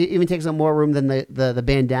 it even takes up more room than the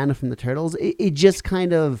bandana from the turtles. It just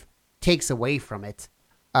kind of takes away from it.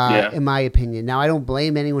 In my opinion. Now, I don't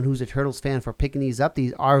blame anyone who's a Turtles fan for picking these up.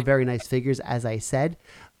 These are very nice figures, as I said.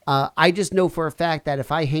 I just know for a fact that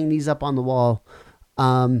if I hang these up on the wall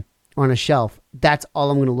on a shelf, that's all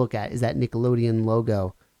I'm going to look at is that Nickelodeon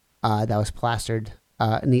logo that was plastered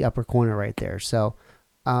in the upper corner right there. So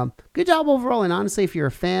good job overall. And honestly, if you're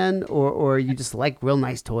a fan or you just like real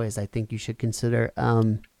nice toys, I think you should consider.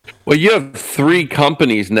 Well, you have 3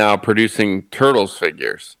 companies now producing Turtles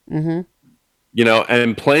figures. Mm-hmm.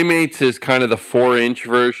 And Playmates is kind of the 4-inch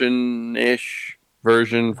version,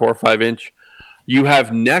 4 or 5 inch. You have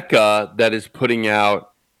NECA that is putting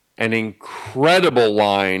out an incredible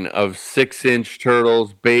line of 6-inch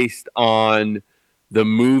turtles based on the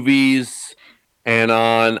movies and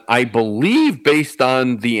on, I believe, based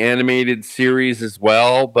on the animated series as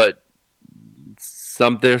well. But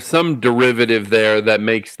there's some derivative there that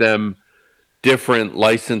makes them different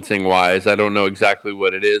licensing wise. I don't know exactly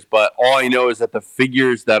what it is, but all I know is that the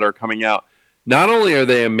figures that are coming out, not only are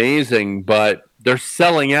they amazing, but they're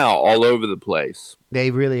selling out all over the place.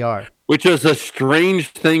 They really are. Which is a strange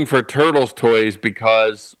thing for Turtles toys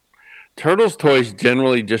because Turtles toys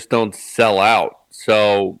generally just don't sell out.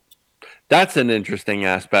 So that's an interesting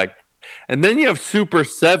aspect. And then you have Super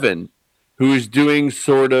 7, who is doing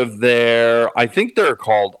sort of I think they're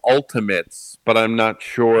called Ultimates, but I'm not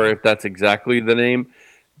sure if that's exactly the name.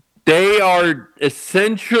 They are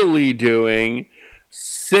essentially doing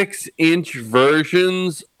 6-inch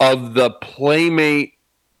versions of the Playmate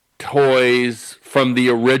toys from the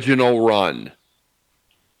original run,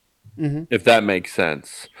 if that makes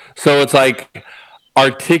sense. So it's like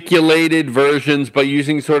articulated versions, but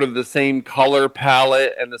using sort of the same color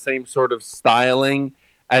palette and the same sort of styling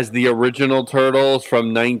as the original Turtles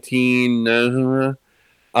from those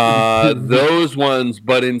ones,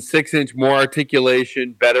 but in 6-inch, more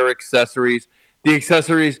articulation, better accessories. The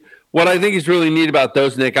accessories, what I think is really neat about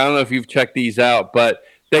those, Nick, I don't know if you've checked these out, but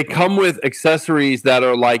they come with accessories that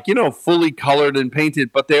are like, fully colored and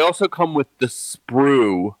painted, but they also come with the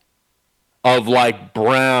sprue of like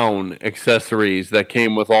brown accessories that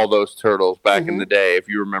came with all those turtles back in the day, if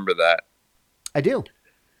you remember that. I do.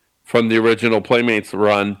 From the original Playmates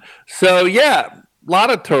run. So, yeah,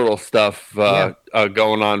 turtle stuff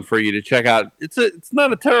going on for you to check out. It's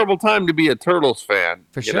not a terrible time to be a Turtles fan,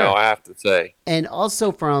 For you sure. know, I have to say. And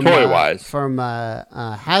also from Toy-wise. from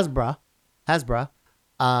Hasbro,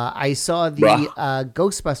 I saw the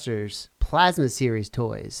Ghostbusters Plasma Series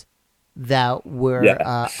toys that were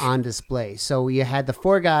on display. So you had the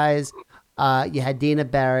 4 guys, you had Dana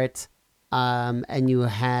Barrett, and you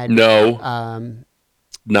had not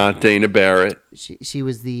Dana Barrett. She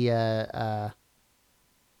was the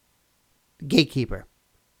gatekeeper.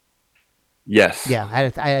 Yes.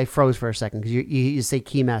 Yeah, I froze for a second because you say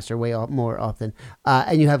Keymaster way more often.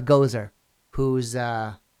 And you have Gozer, who's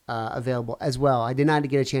available as well. I did not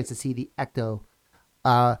get a chance to see the Ecto.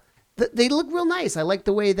 They look real nice. I like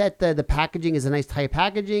the way that the packaging is a nice tight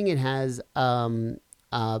packaging. It has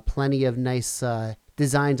plenty of nice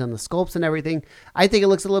designs on the sculpts and everything. I think it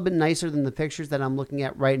looks a little bit nicer than the pictures that I'm looking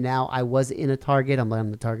at right now. I was in a Target. I'm on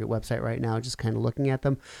the Target website right now, just kind of looking at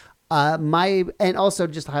them. And also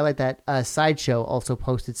just to highlight that Sideshow also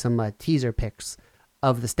posted some teaser pics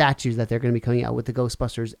of the statues that they're going to be coming out with the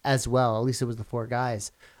Ghostbusters as well. At least it was the 4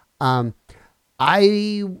 guys. I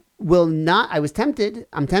was tempted.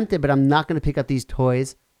 I'm tempted, but I'm not going to pick up these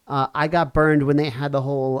toys. I got burned when they had the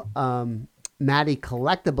whole Maddie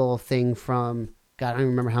collectible thing from, God, I don't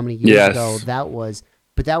remember how many years ago that was.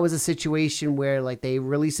 But that was a situation where like they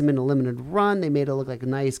released them in a limited run. They made it look like a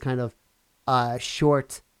nice kind of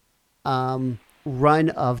short run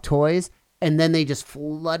of toys, and then they just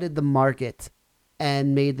flooded the market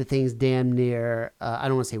and made the things damn near I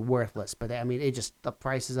don't want to say worthless, but I mean the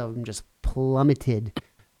prices of them just plummeted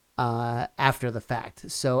after the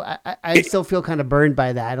fact. So I still feel kind of burned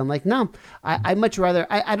by that. I'm like, no, I much rather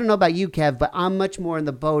I don't know about you, Kev, but I'm much more in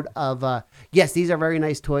the boat of yes, these are very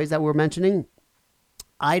nice toys that we're mentioning.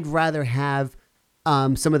 I'd rather have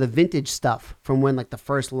some of the vintage stuff from when like the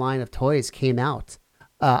first line of toys came out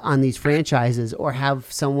on these franchises, or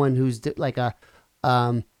have someone who's like a,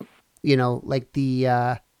 like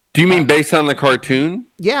the. Do you mean based on the cartoon?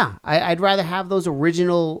 Yeah, I'd rather have those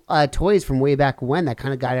original toys from way back when that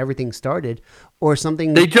kind of got everything started, or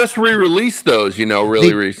something. They just re-released those,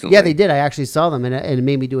 really recently. Yeah, they did. I actually saw them, and it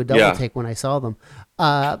made me do a double take when I saw them.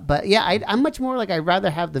 But yeah, I'm much more like I'd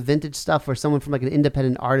rather have the vintage stuff, or someone from like an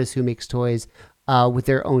independent artist who makes toys with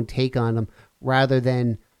their own take on them, rather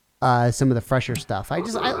than some of the fresher stuff. I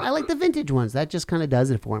like the vintage ones. That just kind of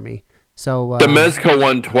does it for me. So the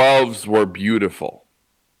Mezco 112s were beautiful.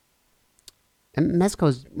 And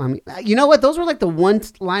Mezco's, I mean, you know what? Those were like the one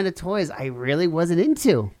line of toys I really wasn't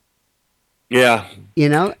into. Yeah. They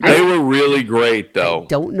were really great, though. I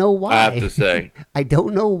don't know why. I have to say. I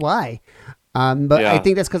don't know why. But I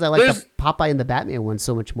think that's because I like the Popeye and the Batman one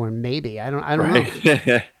so much more. Maybe. I don't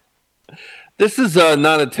know. This is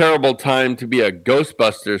not a terrible time to be a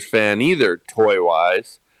Ghostbusters fan either,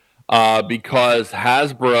 toy-wise, because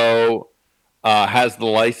Hasbro has the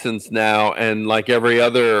license now, and like every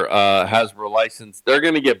other Hasbro license, they're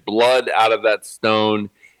going to get blood out of that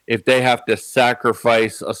stone if they have to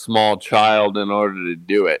sacrifice a small child in order to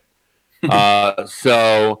do it.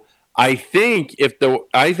 So I think if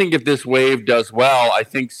this wave does well, I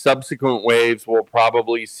think subsequent waves will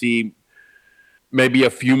probably see maybe a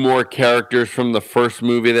few more characters from the first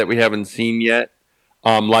movie that we haven't seen yet.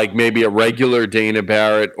 Like maybe a regular Dana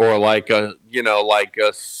Barrett, or like a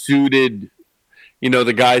suited,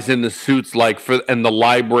 the guys in the suits, and the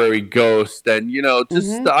library ghost, and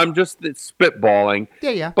I'm just spitballing.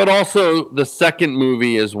 Yeah. But also the second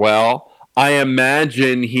movie as well. I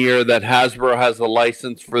imagine here that Hasbro has a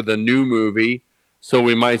license for the new movie, so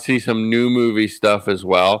we might see some new movie stuff as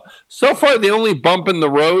well. So far, the only bump in the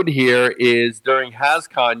road here is during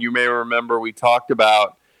HasCon. You may remember we talked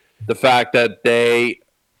about the fact that they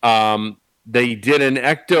did an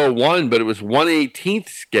Ecto 1, but it was 1/18th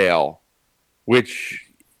scale,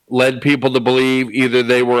 which led people to believe either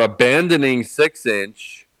they were abandoning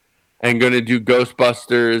 6-inch and going to do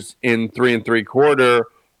Ghostbusters in 3 3/4,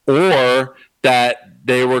 or that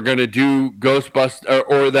they were going to do Ghostbusters,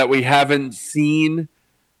 or that we haven't seen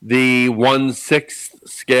the 1/6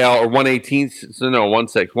 scale or 1/18th, so no,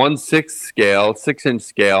 1/6 scale, 6-inch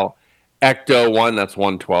scale Ecto 1. That's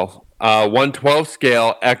 1/12. 1/12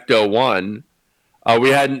 scale Ecto 1. They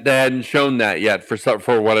hadn't shown that yet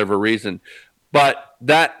for whatever reason, but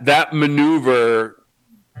that maneuver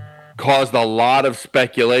caused a lot of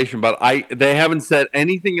speculation, but they haven't said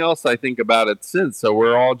anything else, I think, about it since. So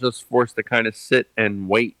we're all just forced to kind of sit and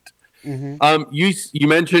wait. Mm-hmm. You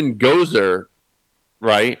mentioned Gozer,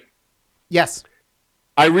 right? Yes.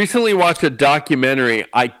 I recently watched a documentary.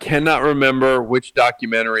 I cannot remember which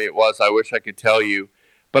documentary it was. I wish I could tell you,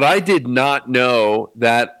 but I did not know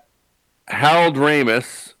that Harold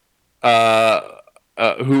Ramis,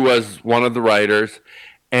 who was one of the writers,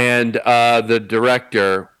 and the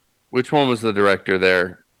director. Which one was the director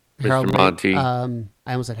there, Mr. Monty?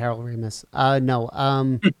 I almost said Harold Ramis. No.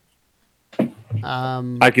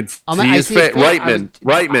 I could see his face. Reitman.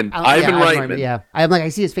 Ivan Reitman. Yeah. I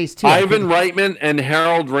see his face too. Ivan Reitman and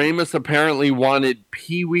Harold Ramis apparently wanted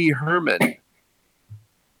Pee Wee Herman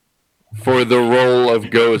for the role of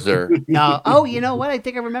Gozer. No. Oh, you know what? I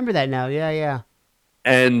think I remember that now. Yeah.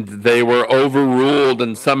 And they were overruled,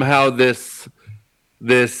 and somehow this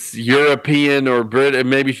European or Brit,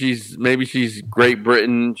 maybe she's Great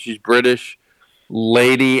Britain, she's British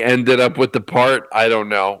lady ended up with the part. I don't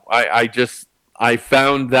know. I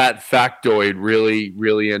found that factoid really,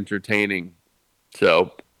 really entertaining.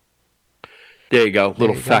 So there you go,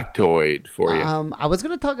 little factoid for you. I was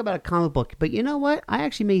going to talk about a comic book, but you know what? I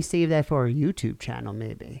actually may save that for our YouTube channel.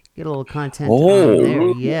 Maybe get a little content on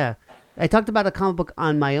there. Yeah. I talked about a comic book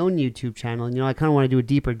on my own YouTube channel, and I kind of want to do a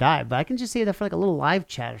deeper dive, but I can just save that for like a little live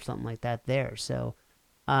chat or something like that there. So,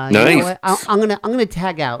 nice. You know what? I'm gonna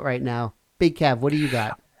tag out right now. Big Kev, what do you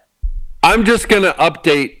got? I'm just gonna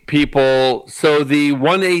update people. So the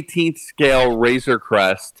 1/18th scale Razor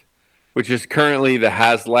Crest, which is currently the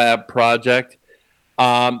HasLab project.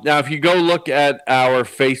 Now, if you go look at our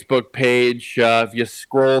Facebook page, if you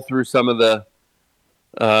scroll through some of the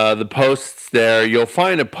posts there, you'll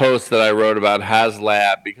find a post that I wrote about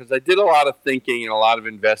HasLab, because I did a lot of thinking and a lot of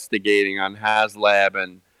investigating on HasLab,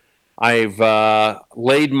 and I've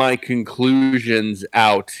laid my conclusions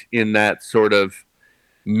out in that sort of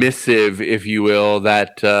missive, if you will,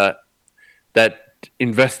 that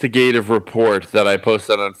investigative report that I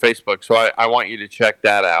posted on Facebook. So I want you to check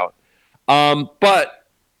that out. But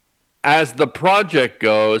as the project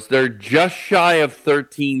goes, they're just shy of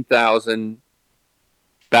 13,000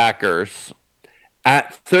 backers.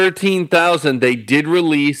 At 13,000, they did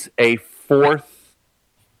release a fourth,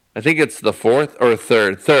 I think it's the fourth or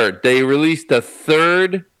third. They released a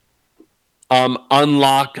third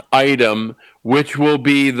unlock item, which will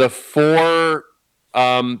be the 4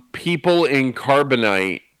 people in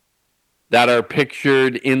Carbonite that are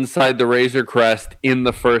pictured inside the Razor Crest in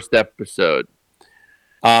the first episode.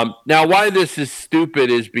 Now, why this is stupid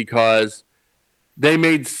is because they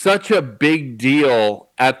made such a big deal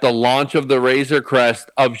at the launch of the Razor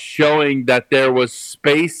Crest of showing that there was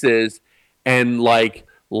spaces and like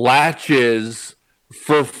latches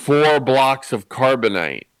for 4 blocks of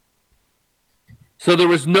Carbonite. So there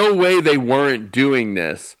was no way they weren't doing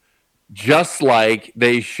this. Just like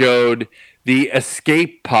they showed the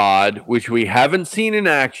escape pod, which we haven't seen in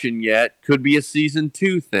action yet, could be a season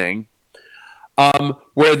 2 thing.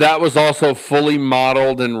 Where that was also fully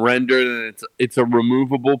modeled and rendered, and it's a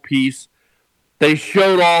removable piece. They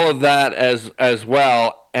showed all of that as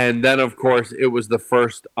well, and then of course it was the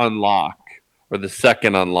first unlock or the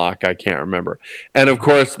second unlock, I can't remember. And of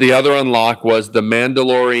course the other unlock was the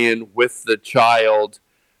Mandalorian with the child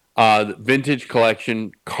vintage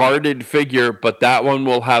collection carded figure, but that one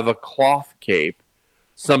will have a cloth cape,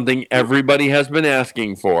 something everybody has been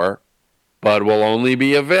asking for, but will only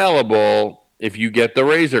be available if you get the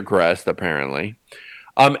Razor Crest, apparently.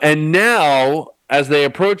 And now, as they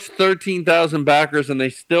approach 13,000 backers, and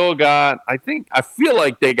they still got, I feel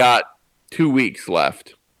like they got 2 weeks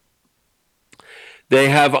left. They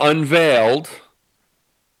have unveiled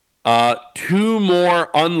 2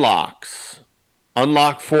 more unlocks.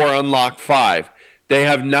 Unlock 4, Unlock 5. They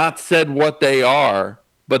have not said what they are,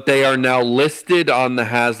 but they are now listed on the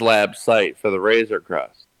HasLab site for the Razor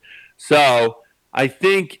Crest. So, I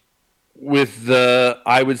think with the,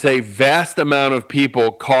 I would say, vast amount of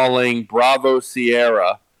people calling Bravo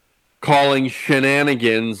Sierra, calling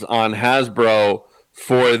shenanigans on Hasbro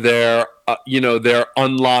for their, their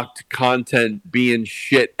unlocked content being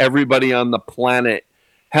shit. Everybody on the planet,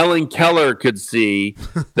 Helen Keller could see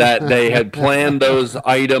that they had planned those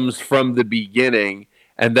items from the beginning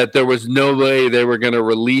and that there was no way they were going to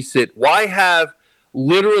release it. Why have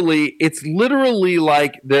it's literally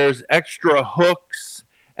like there's extra hooks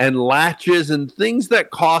and latches and things that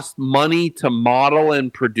cost money to model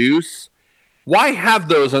and produce. Why have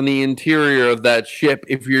those on the interior of that ship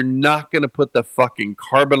if you're not going to put the fucking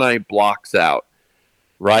Carbonite blocks out?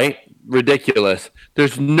 Right? Ridiculous.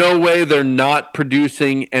 There's no way they're not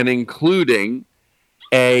producing and including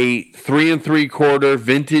a 3 3/4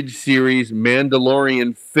 vintage series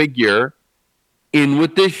Mandalorian figure in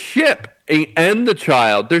with this ship and the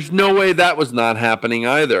child. There's no way that was not happening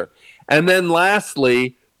either. And then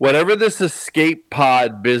lastly, whatever this escape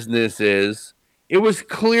pod business is, it was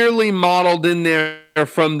clearly modeled in there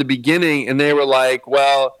from the beginning, and they were like,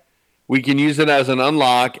 well, we can use it as an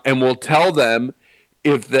unlock, and we'll tell them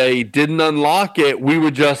if they didn't unlock it, we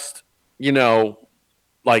would just,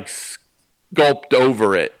 like sculpt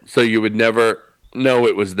over it so you would never know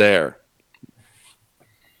it was there.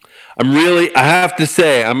 I have to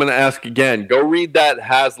say, I'm going to ask again, go read that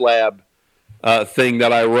HasLab thing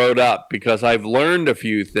that I wrote up, because I've learned a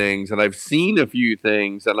few things and I've seen a few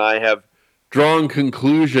things and I have drawn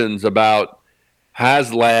conclusions about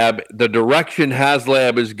HasLab, the direction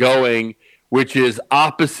HasLab is going, which is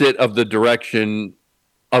opposite of the direction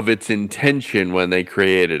of its intention when they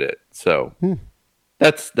created it. So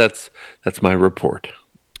that's my report.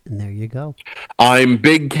 And there you go. I'm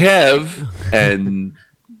Big Kev, and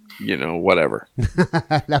whatever.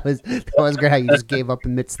 that was great how you just gave up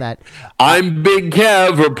amidst that. I'm Big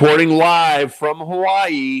Kev, reporting live from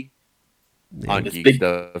Hawaii on Geek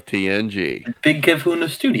Stuff TNG. Big Kev Huna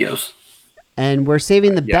Studios. And we're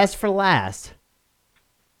saving the best for last.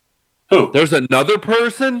 Who? There's another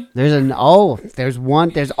person? There's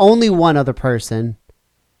only one other person.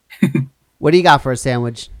 What do you got for a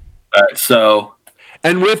sandwich? All right, so.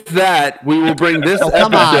 And with that, we will bring this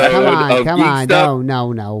episode come on. Stuff.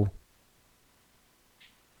 No.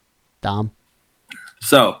 Dom.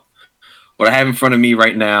 So, what I have in front of me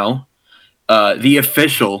right now, the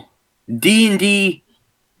official D&D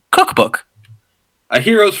cookbook, A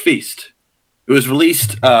Hero's Feast. It was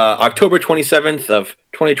released October 27th of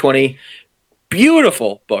 2020.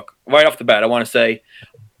 Beautiful book. Right off the bat, I want to say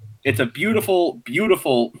it's a beautiful,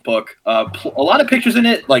 beautiful book. A lot of pictures in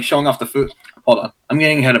it, like showing off the food. Hold on. I'm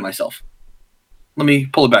getting ahead of myself. Let me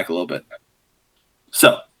pull it back a little bit.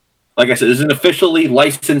 So, like I said, this is an officially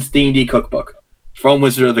licensed D&D cookbook from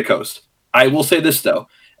Wizard of the Coast. I will say this, though.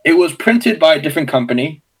 It was printed by a different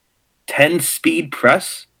company, 10 Speed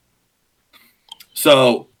Press.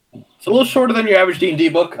 So, it's a little shorter than your average D&D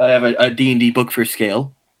book. I have a D&D book for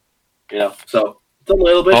scale. So it's a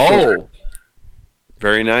little bit shorter.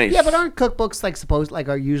 Very nice. Yeah, but aren't cookbooks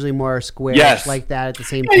are usually more square like that at the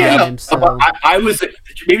same time? Yeah. So I was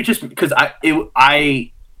maybe just because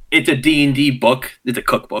it's a D&D book. It's a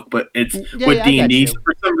cookbook, but it's with D&D. So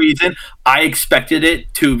for some reason, I expected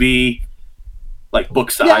it to be like book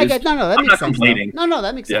size. Yeah, that makes sense. No,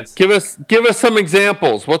 that makes sense. Give us some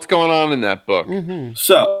examples. What's going on in that book? Mm-hmm.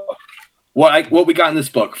 So, what we got in this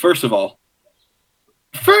book? First of all,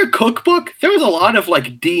 for a cookbook, there was a lot of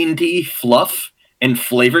like D&D fluff and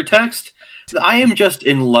flavor text that I am just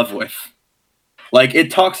in love with. Like,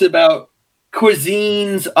 it talks about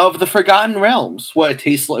cuisines of the Forgotten Realms, what it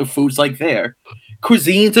tastes like, foods like there.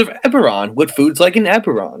 Cuisines of Eberron, what foods like in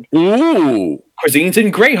Eberron. Ooh. Cuisines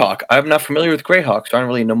in Greyhawk. I'm not familiar with Greyhawk, so I don't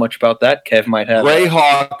really know much about that. Kev might have.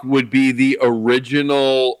 Greyhawk would be the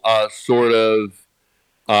original sort of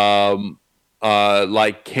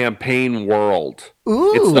like campaign world.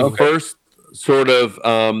 Ooh. It's the first sort of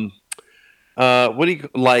what do you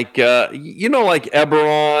like like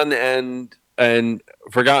Eberron and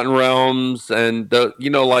Forgotten Realms and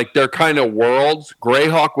like their kind of worlds.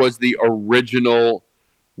 Greyhawk was the original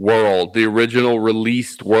world, the original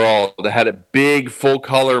released world that had a big full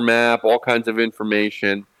color map, all kinds of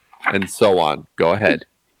information and so on. Go ahead.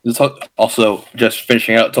 It's also, just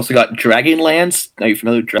finishing out, it's also got Dragonlance. Are you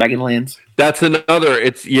familiar with Dragonlance? That's another.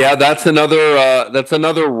 That's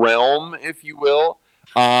another realm, if you will.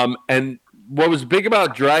 And what was big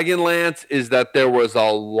about Dragonlance is that there was a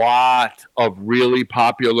lot of really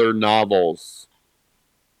popular novels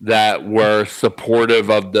that were supportive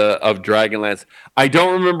of Dragonlance. I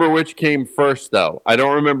don't remember which came first, though. I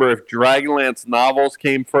don't remember if Dragonlance novels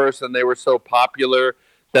came first and they were so popular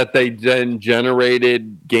that they then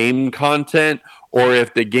generated game content, or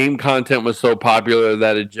if the game content was so popular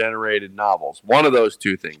that it generated novels. One of those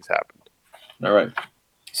two things happened. All right.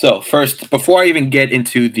 So first, before I even get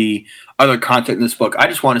into the other content in this book, I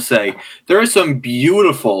just want to say there are some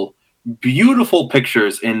beautiful, beautiful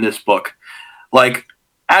pictures in this book. Like,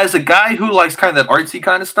 as a guy who likes kind of that artsy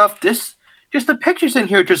kind of stuff, just the pictures in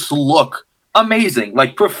here just look amazing.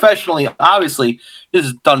 Like, professionally, obviously, this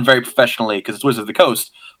is done very professionally because it's Wizard of the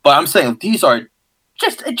Coast. But I'm saying these are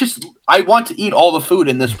just I want to eat all the food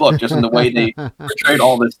in this book, just in the way they portrayed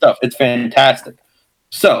all this stuff. It's fantastic.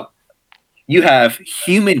 So, you have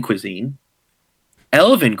human cuisine,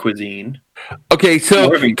 elven cuisine. Okay, so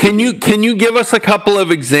can you give us a couple of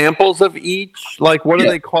examples of each? Like, what are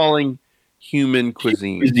they calling human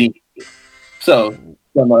cuisine? So,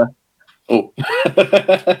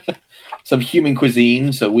 some human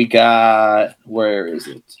cuisine. So we got, where is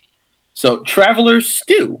it? So Traveler's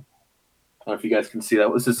Stew. I don't know if you guys can see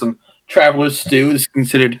that. This is some Traveler's Stew. This is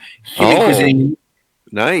considered human cuisine.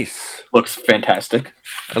 Nice. Looks fantastic.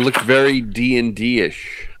 It looks very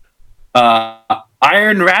D&D-ish.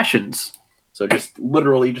 Iron rations. So just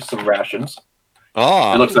literally just some rations.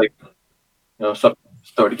 Oh, it looks like something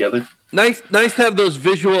stored together. Nice to have those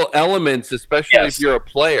visual elements, especially if you're a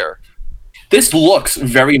player. This looks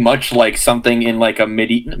very much like something in like a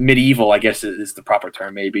medieval, I guess is the proper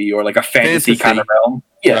term, maybe, or like a fantasy kind of realm.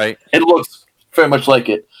 Yeah, right. It looks very much like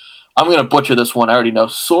it. I'm gonna butcher this one. I already know.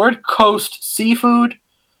 Sword Coast Seafood,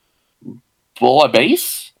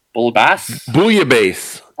 Bouillabaisse.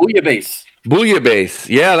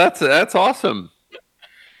 Yeah, that's awesome.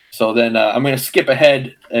 So then I'm gonna skip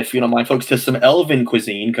ahead, if you don't mind, folks, to some Elven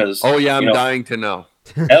cuisine because I'm dying to know.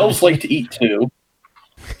 Elves like to eat too.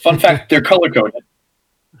 Fun fact: they're color coded.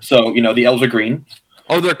 So the elves are green.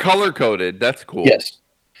 Oh, they're color coded. That's cool. Yes.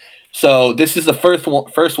 So this is the first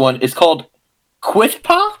one. It's called Quithpa.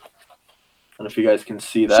 I don't know if you guys can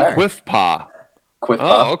see that. Quithpa.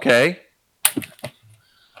 Oh, okay.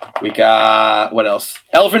 We got what else?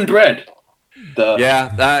 Elven bread.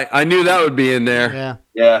 I knew that would be in there.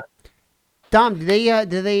 Yeah. Dom, do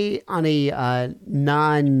they on a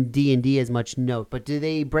non D&D as much note, but do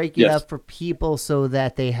they break it up for people so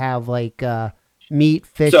that they have like meat,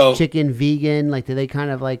 fish, chicken, vegan? Like, do they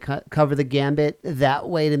kind of like cover the gambit that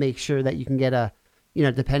way to make sure that you can get a,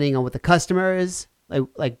 depending on what the customer is, so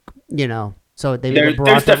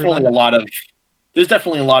there's definitely a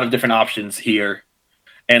lot of different options here,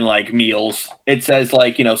 and like meals. It says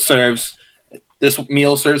this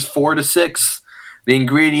meal serves 4 to 6. The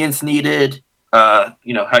ingredients needed, how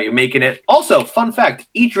you're making it. Also, fun fact,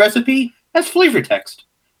 each recipe has flavor text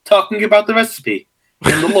talking about the recipe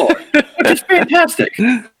and the lore, which is fantastic.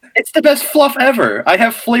 It's the best fluff ever. I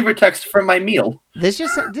have flavor text for my meal. This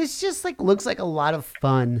just like looks like a lot of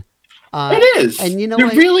fun. It is. And it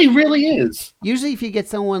really, really is. Usually if you get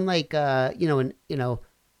someone like, a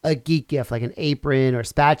geek gift, like an apron or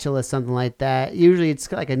spatula, something like that, usually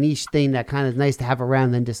it's like a niche thing that kind of is nice to have around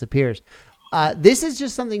and then disappears. This is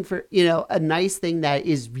just something for, a nice thing that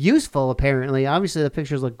is useful, apparently. Obviously, the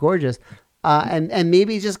pictures look gorgeous. And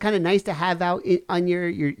maybe it's just kind of nice to have out on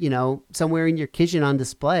your somewhere in your kitchen on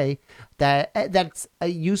display that's a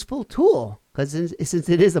useful tool, because since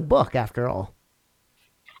it is a book, after all.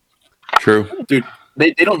 True. Dude,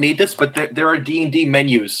 they don't need this, but there are D&D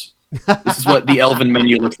menus. This is what the Elven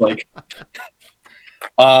menu looks like.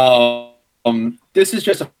 This is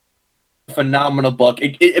just a phenomenal book.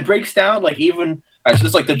 It breaks down like even so this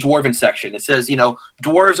is like the dwarven section. It says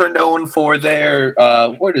dwarves are known for their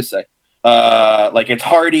what does it say? Like it's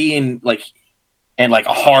hearty and a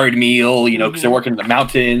hard meal, because they're working in the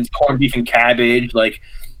mountains, corned beef and cabbage. Like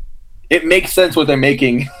it makes sense what they're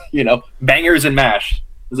making. Bangers and mash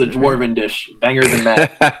is a dwarven dish. Bangers and mash.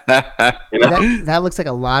 That looks like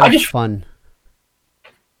a lot of fun.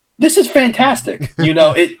 This is fantastic.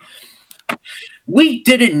 We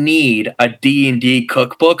didn't need a D&D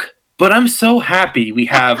cookbook, but I'm so happy we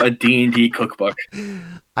have a D&D cookbook.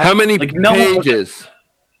 How many pages?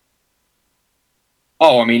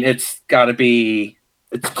 It's got to be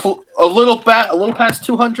a little past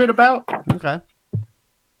 200 about. Okay.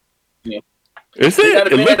 Yeah. Is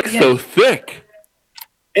it? It looks so thick.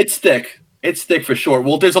 It's thick. It's thick for sure.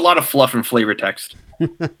 Well, there's a lot of fluff and flavor text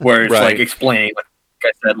where it's like explaining, like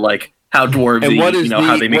I said, like how dwarves eat,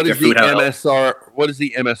 how they make their food. What is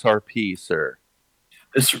the MSRP, sir?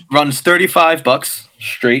 This runs $35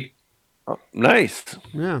 straight. Oh, nice.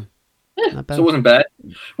 Yeah. So it wasn't bad.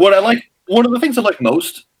 One of the things I like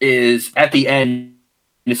most is at the end,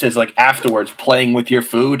 it says like afterwards, playing with your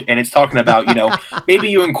food, and it's talking about maybe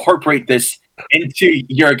you incorporate this into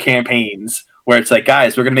your campaigns. Where it's like,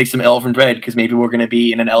 guys, we're gonna make some elven bread because maybe we're gonna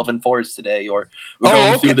be in an elven forest today, or we're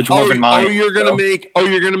going through the dwarven mine. You're gonna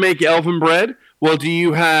make elven bread. Well, do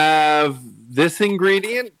you have this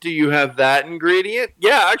ingredient? Do you have that ingredient?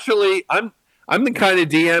 Yeah, actually, I'm the kind of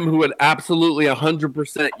DM who would absolutely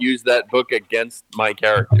 100% use that book against my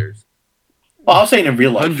characters. Well, I was saying in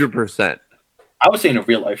real life. 100%. I was saying in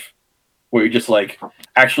real life, where you just like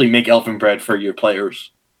actually make elven bread for your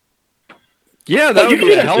players. Yeah, that would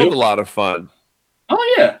be a hell of a lot of fun.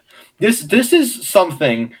 Oh yeah, this is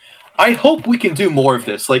something. I hope we can do more of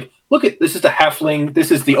this. Like, look at this is the halfling.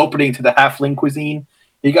 This is the opening to the halfling cuisine.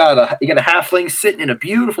 You got a halfling sitting in a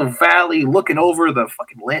beautiful valley, looking over the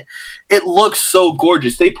fucking land. It looks so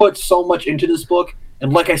gorgeous. They put so much into this book,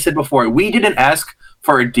 and like I said before, we didn't ask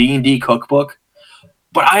for a D&D cookbook,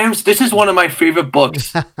 but this is one of my favorite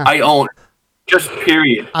books I own. Just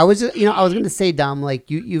period. I was going to say, Dom, like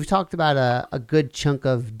you've talked about a good chunk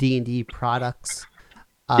of D&D products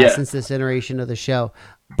since this iteration of the show,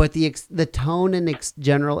 but the tone and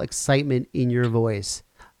general excitement in your voice,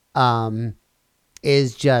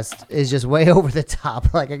 is just way over the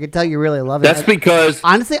top. Like I can tell you really love it. That's because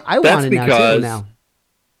honestly, I want it now.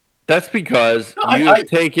 That's because you've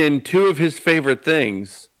taken two of his favorite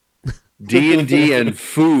things, D&D and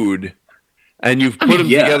food, and you've put them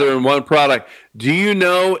together in one product. Do you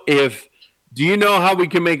know how we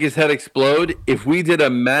can make his head explode? If we did a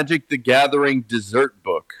Magic the Gathering dessert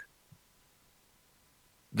book,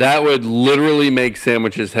 that would literally make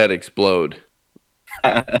Sandwich's head explode.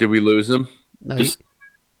 Did we lose him? No, he's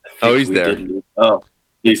there. Oh,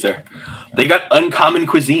 he's there. They got uncommon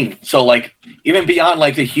cuisine. So, like, even beyond,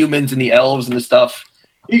 like, the humans and the elves and the stuff,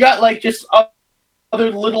 you got, like, just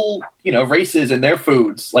other little, races and their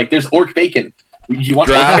foods. Like, there's orc bacon. You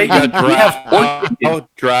want orc bacon? We have orc bacon.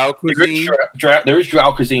 Drow cuisine? There is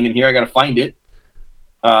drow cuisine in here. I got to find it.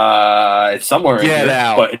 It's somewhere in here.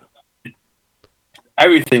 Out. But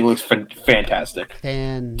everything looks fantastic.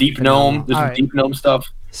 Deep Gnome. There's some Deep Gnome stuff.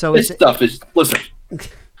 So this stuff is... Listen.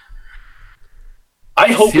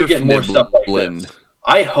 I hope we get more stuff like this.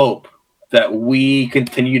 I hope that we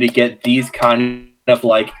continue to get these kind of,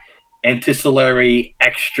 like, ancillary,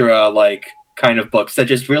 extra, like, kind of books that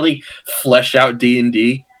just really flesh out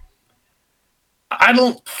D&D. I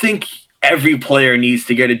don't think every player needs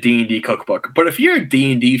to get a D&D cookbook. But if you're a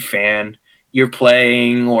D&D fan, you're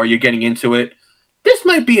playing or you're getting into it, this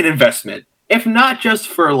might be an investment. If not just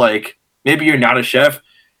for, like, maybe you're not a chef,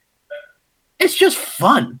 it's just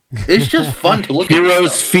fun. It's just fun to look at.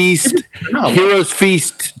 Heroes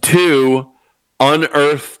Feast 2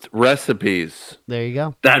 Unearthed Recipes. There you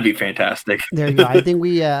go. That'd be fantastic. There you go. I think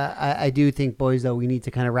I do think, boys, though, we need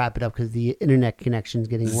to kind of wrap it up because the internet connection's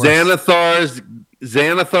getting worse.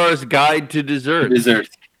 Xanathar's Guide to Dessert.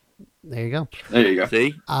 There you go. There you go.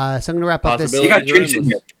 See? So I'm going to wrap up this. You got drinks in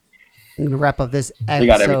here. I'm going to wrap up this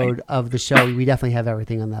episode of the show. We definitely have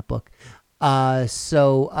everything on that book.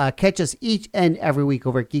 So catch us each and every week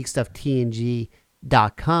over at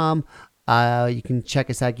geekstufftng.com. You can check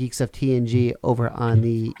us out, Geek Stuff TNG, over on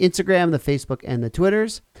the Instagram, the Facebook, and the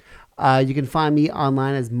Twitters. You can find me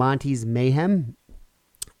online as Monty's Mayhem,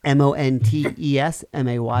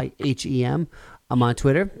 MONTESMAYHEM. I'm on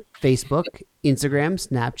Twitter, Facebook, Instagram,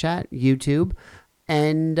 Snapchat, YouTube,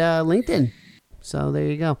 and LinkedIn. So there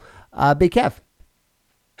you go. Big Kev.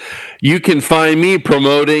 You can find me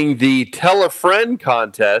promoting the Tell a Friend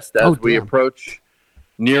contest as we approach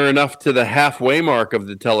near enough to the halfway mark of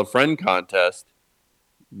the Tell a Friend contest.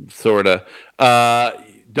 Sort of.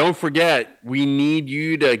 Don't forget, we need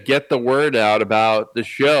you to get the word out about the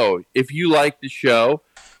show. If you like the show,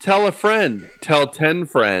 tell a friend, tell 10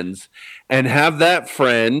 friends, and have that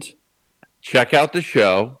friend check out the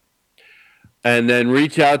show and then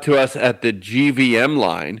reach out to us at the GVM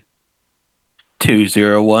line.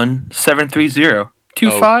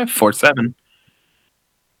 201-730-2547.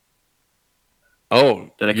 Oh,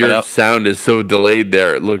 your sound is so delayed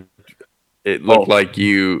there. It looked like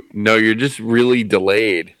you. No, you're just really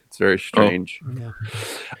delayed. It's very strange.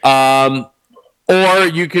 Yeah. Or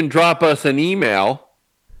you can drop us an email.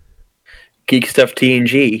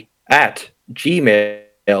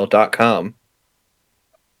 geekstufftng@gmail.com.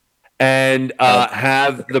 And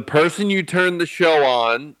have the person you turn the show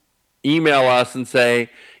on email us and say,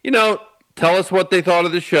 tell us what they thought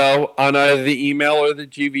of the show on either the email or the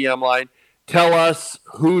GVM line. Tell us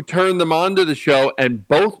who turned them on to the show, and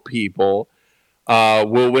both people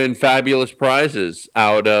will win fabulous prizes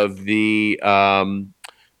out of the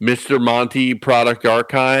Mr. Monty Product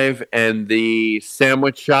Archive and the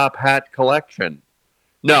Sandwich Shop Hat Collection.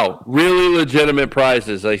 No, really legitimate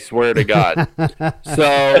prizes, I swear to God.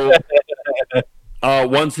 So,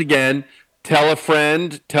 once again, tell a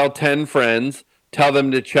friend, tell 10 friends, tell them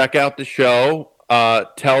to check out the show,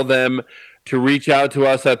 tell them to reach out to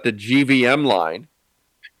us at the GVM line.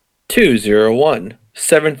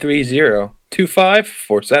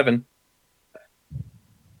 201-730-2547.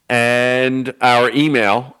 And our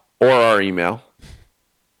email,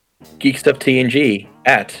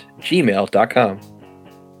 geekstufftng@gmail.com.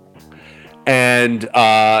 And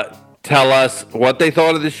tell us what they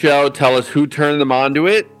thought of the show. Tell us who turned them on to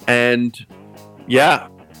it. And yeah,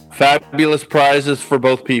 fabulous prizes for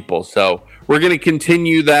both people. So we're going to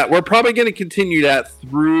continue that. We're probably going to continue that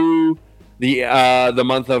through the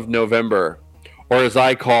month of November, or as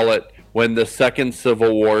I call it, when the Second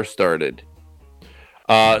Civil War started.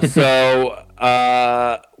 What?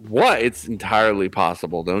 It's entirely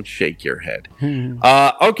possible. Don't shake your head.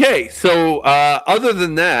 Okay, so other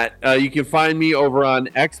than that, you can find me over on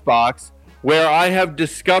Xbox, where I have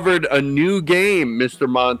discovered a new game, Mr.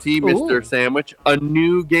 Monty, Mr. Sandwich, a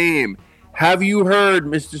new game. Have you heard,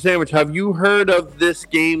 Mr. Sandwich, have you heard of this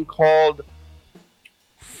game called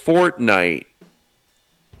Fortnite?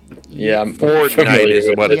 Yeah, I'm Fortnite familiar is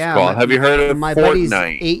with what it. it's called. Have you heard of my buddy's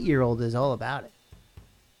Fortnite? 8-year-old is all about it.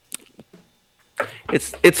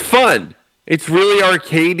 It's fun. It's really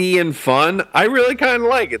arcadey and fun. I really kind of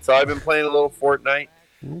like it. So I've been playing a little Fortnite,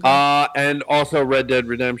 and also Red Dead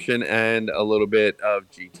Redemption, and a little bit of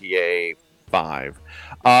GTA 5.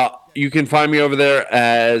 You can find me over there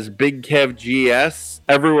as Big Kev GS.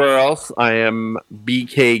 Everywhere else, I am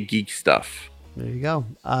BK Geek Stuff. There you go.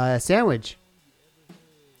 Sandwich.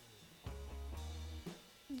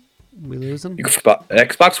 We lose him? You can spot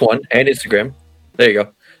Xbox One and Instagram. There you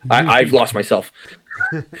go. I've lost myself.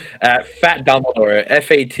 At Fat Dumbledore,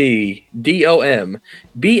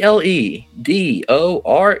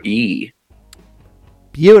 FATDOMBLEDORE.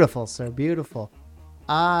 Beautiful, sir. Beautiful.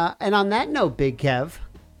 And on that note, Big Kev.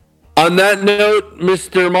 On that note,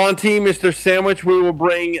 Mr. Monty, Mr. Sandwich, we will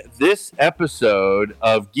bring this episode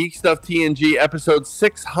of Geek Stuff TNG, episode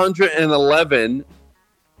 611.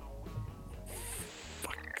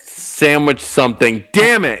 Sandwich something.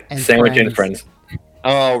 Damn it. Sandwich and Friends.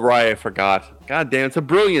 Oh, right. I forgot. God damn. It's a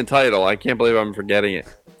brilliant title. I can't believe I'm forgetting it.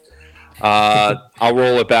 I'll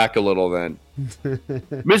roll it back a little then.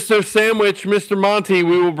 Mr. Sandwich, Mr. Monty,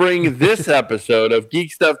 we will bring this episode of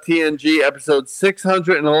Geek Stuff TNG, episode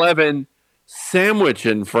 611, Sandwich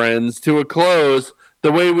and Friends, to a close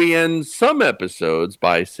the way we end some episodes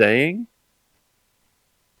by saying,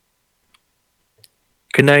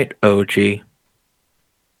 Good night, OG.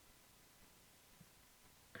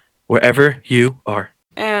 Wherever you are.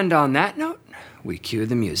 And on that note, we cue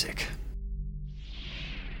the music.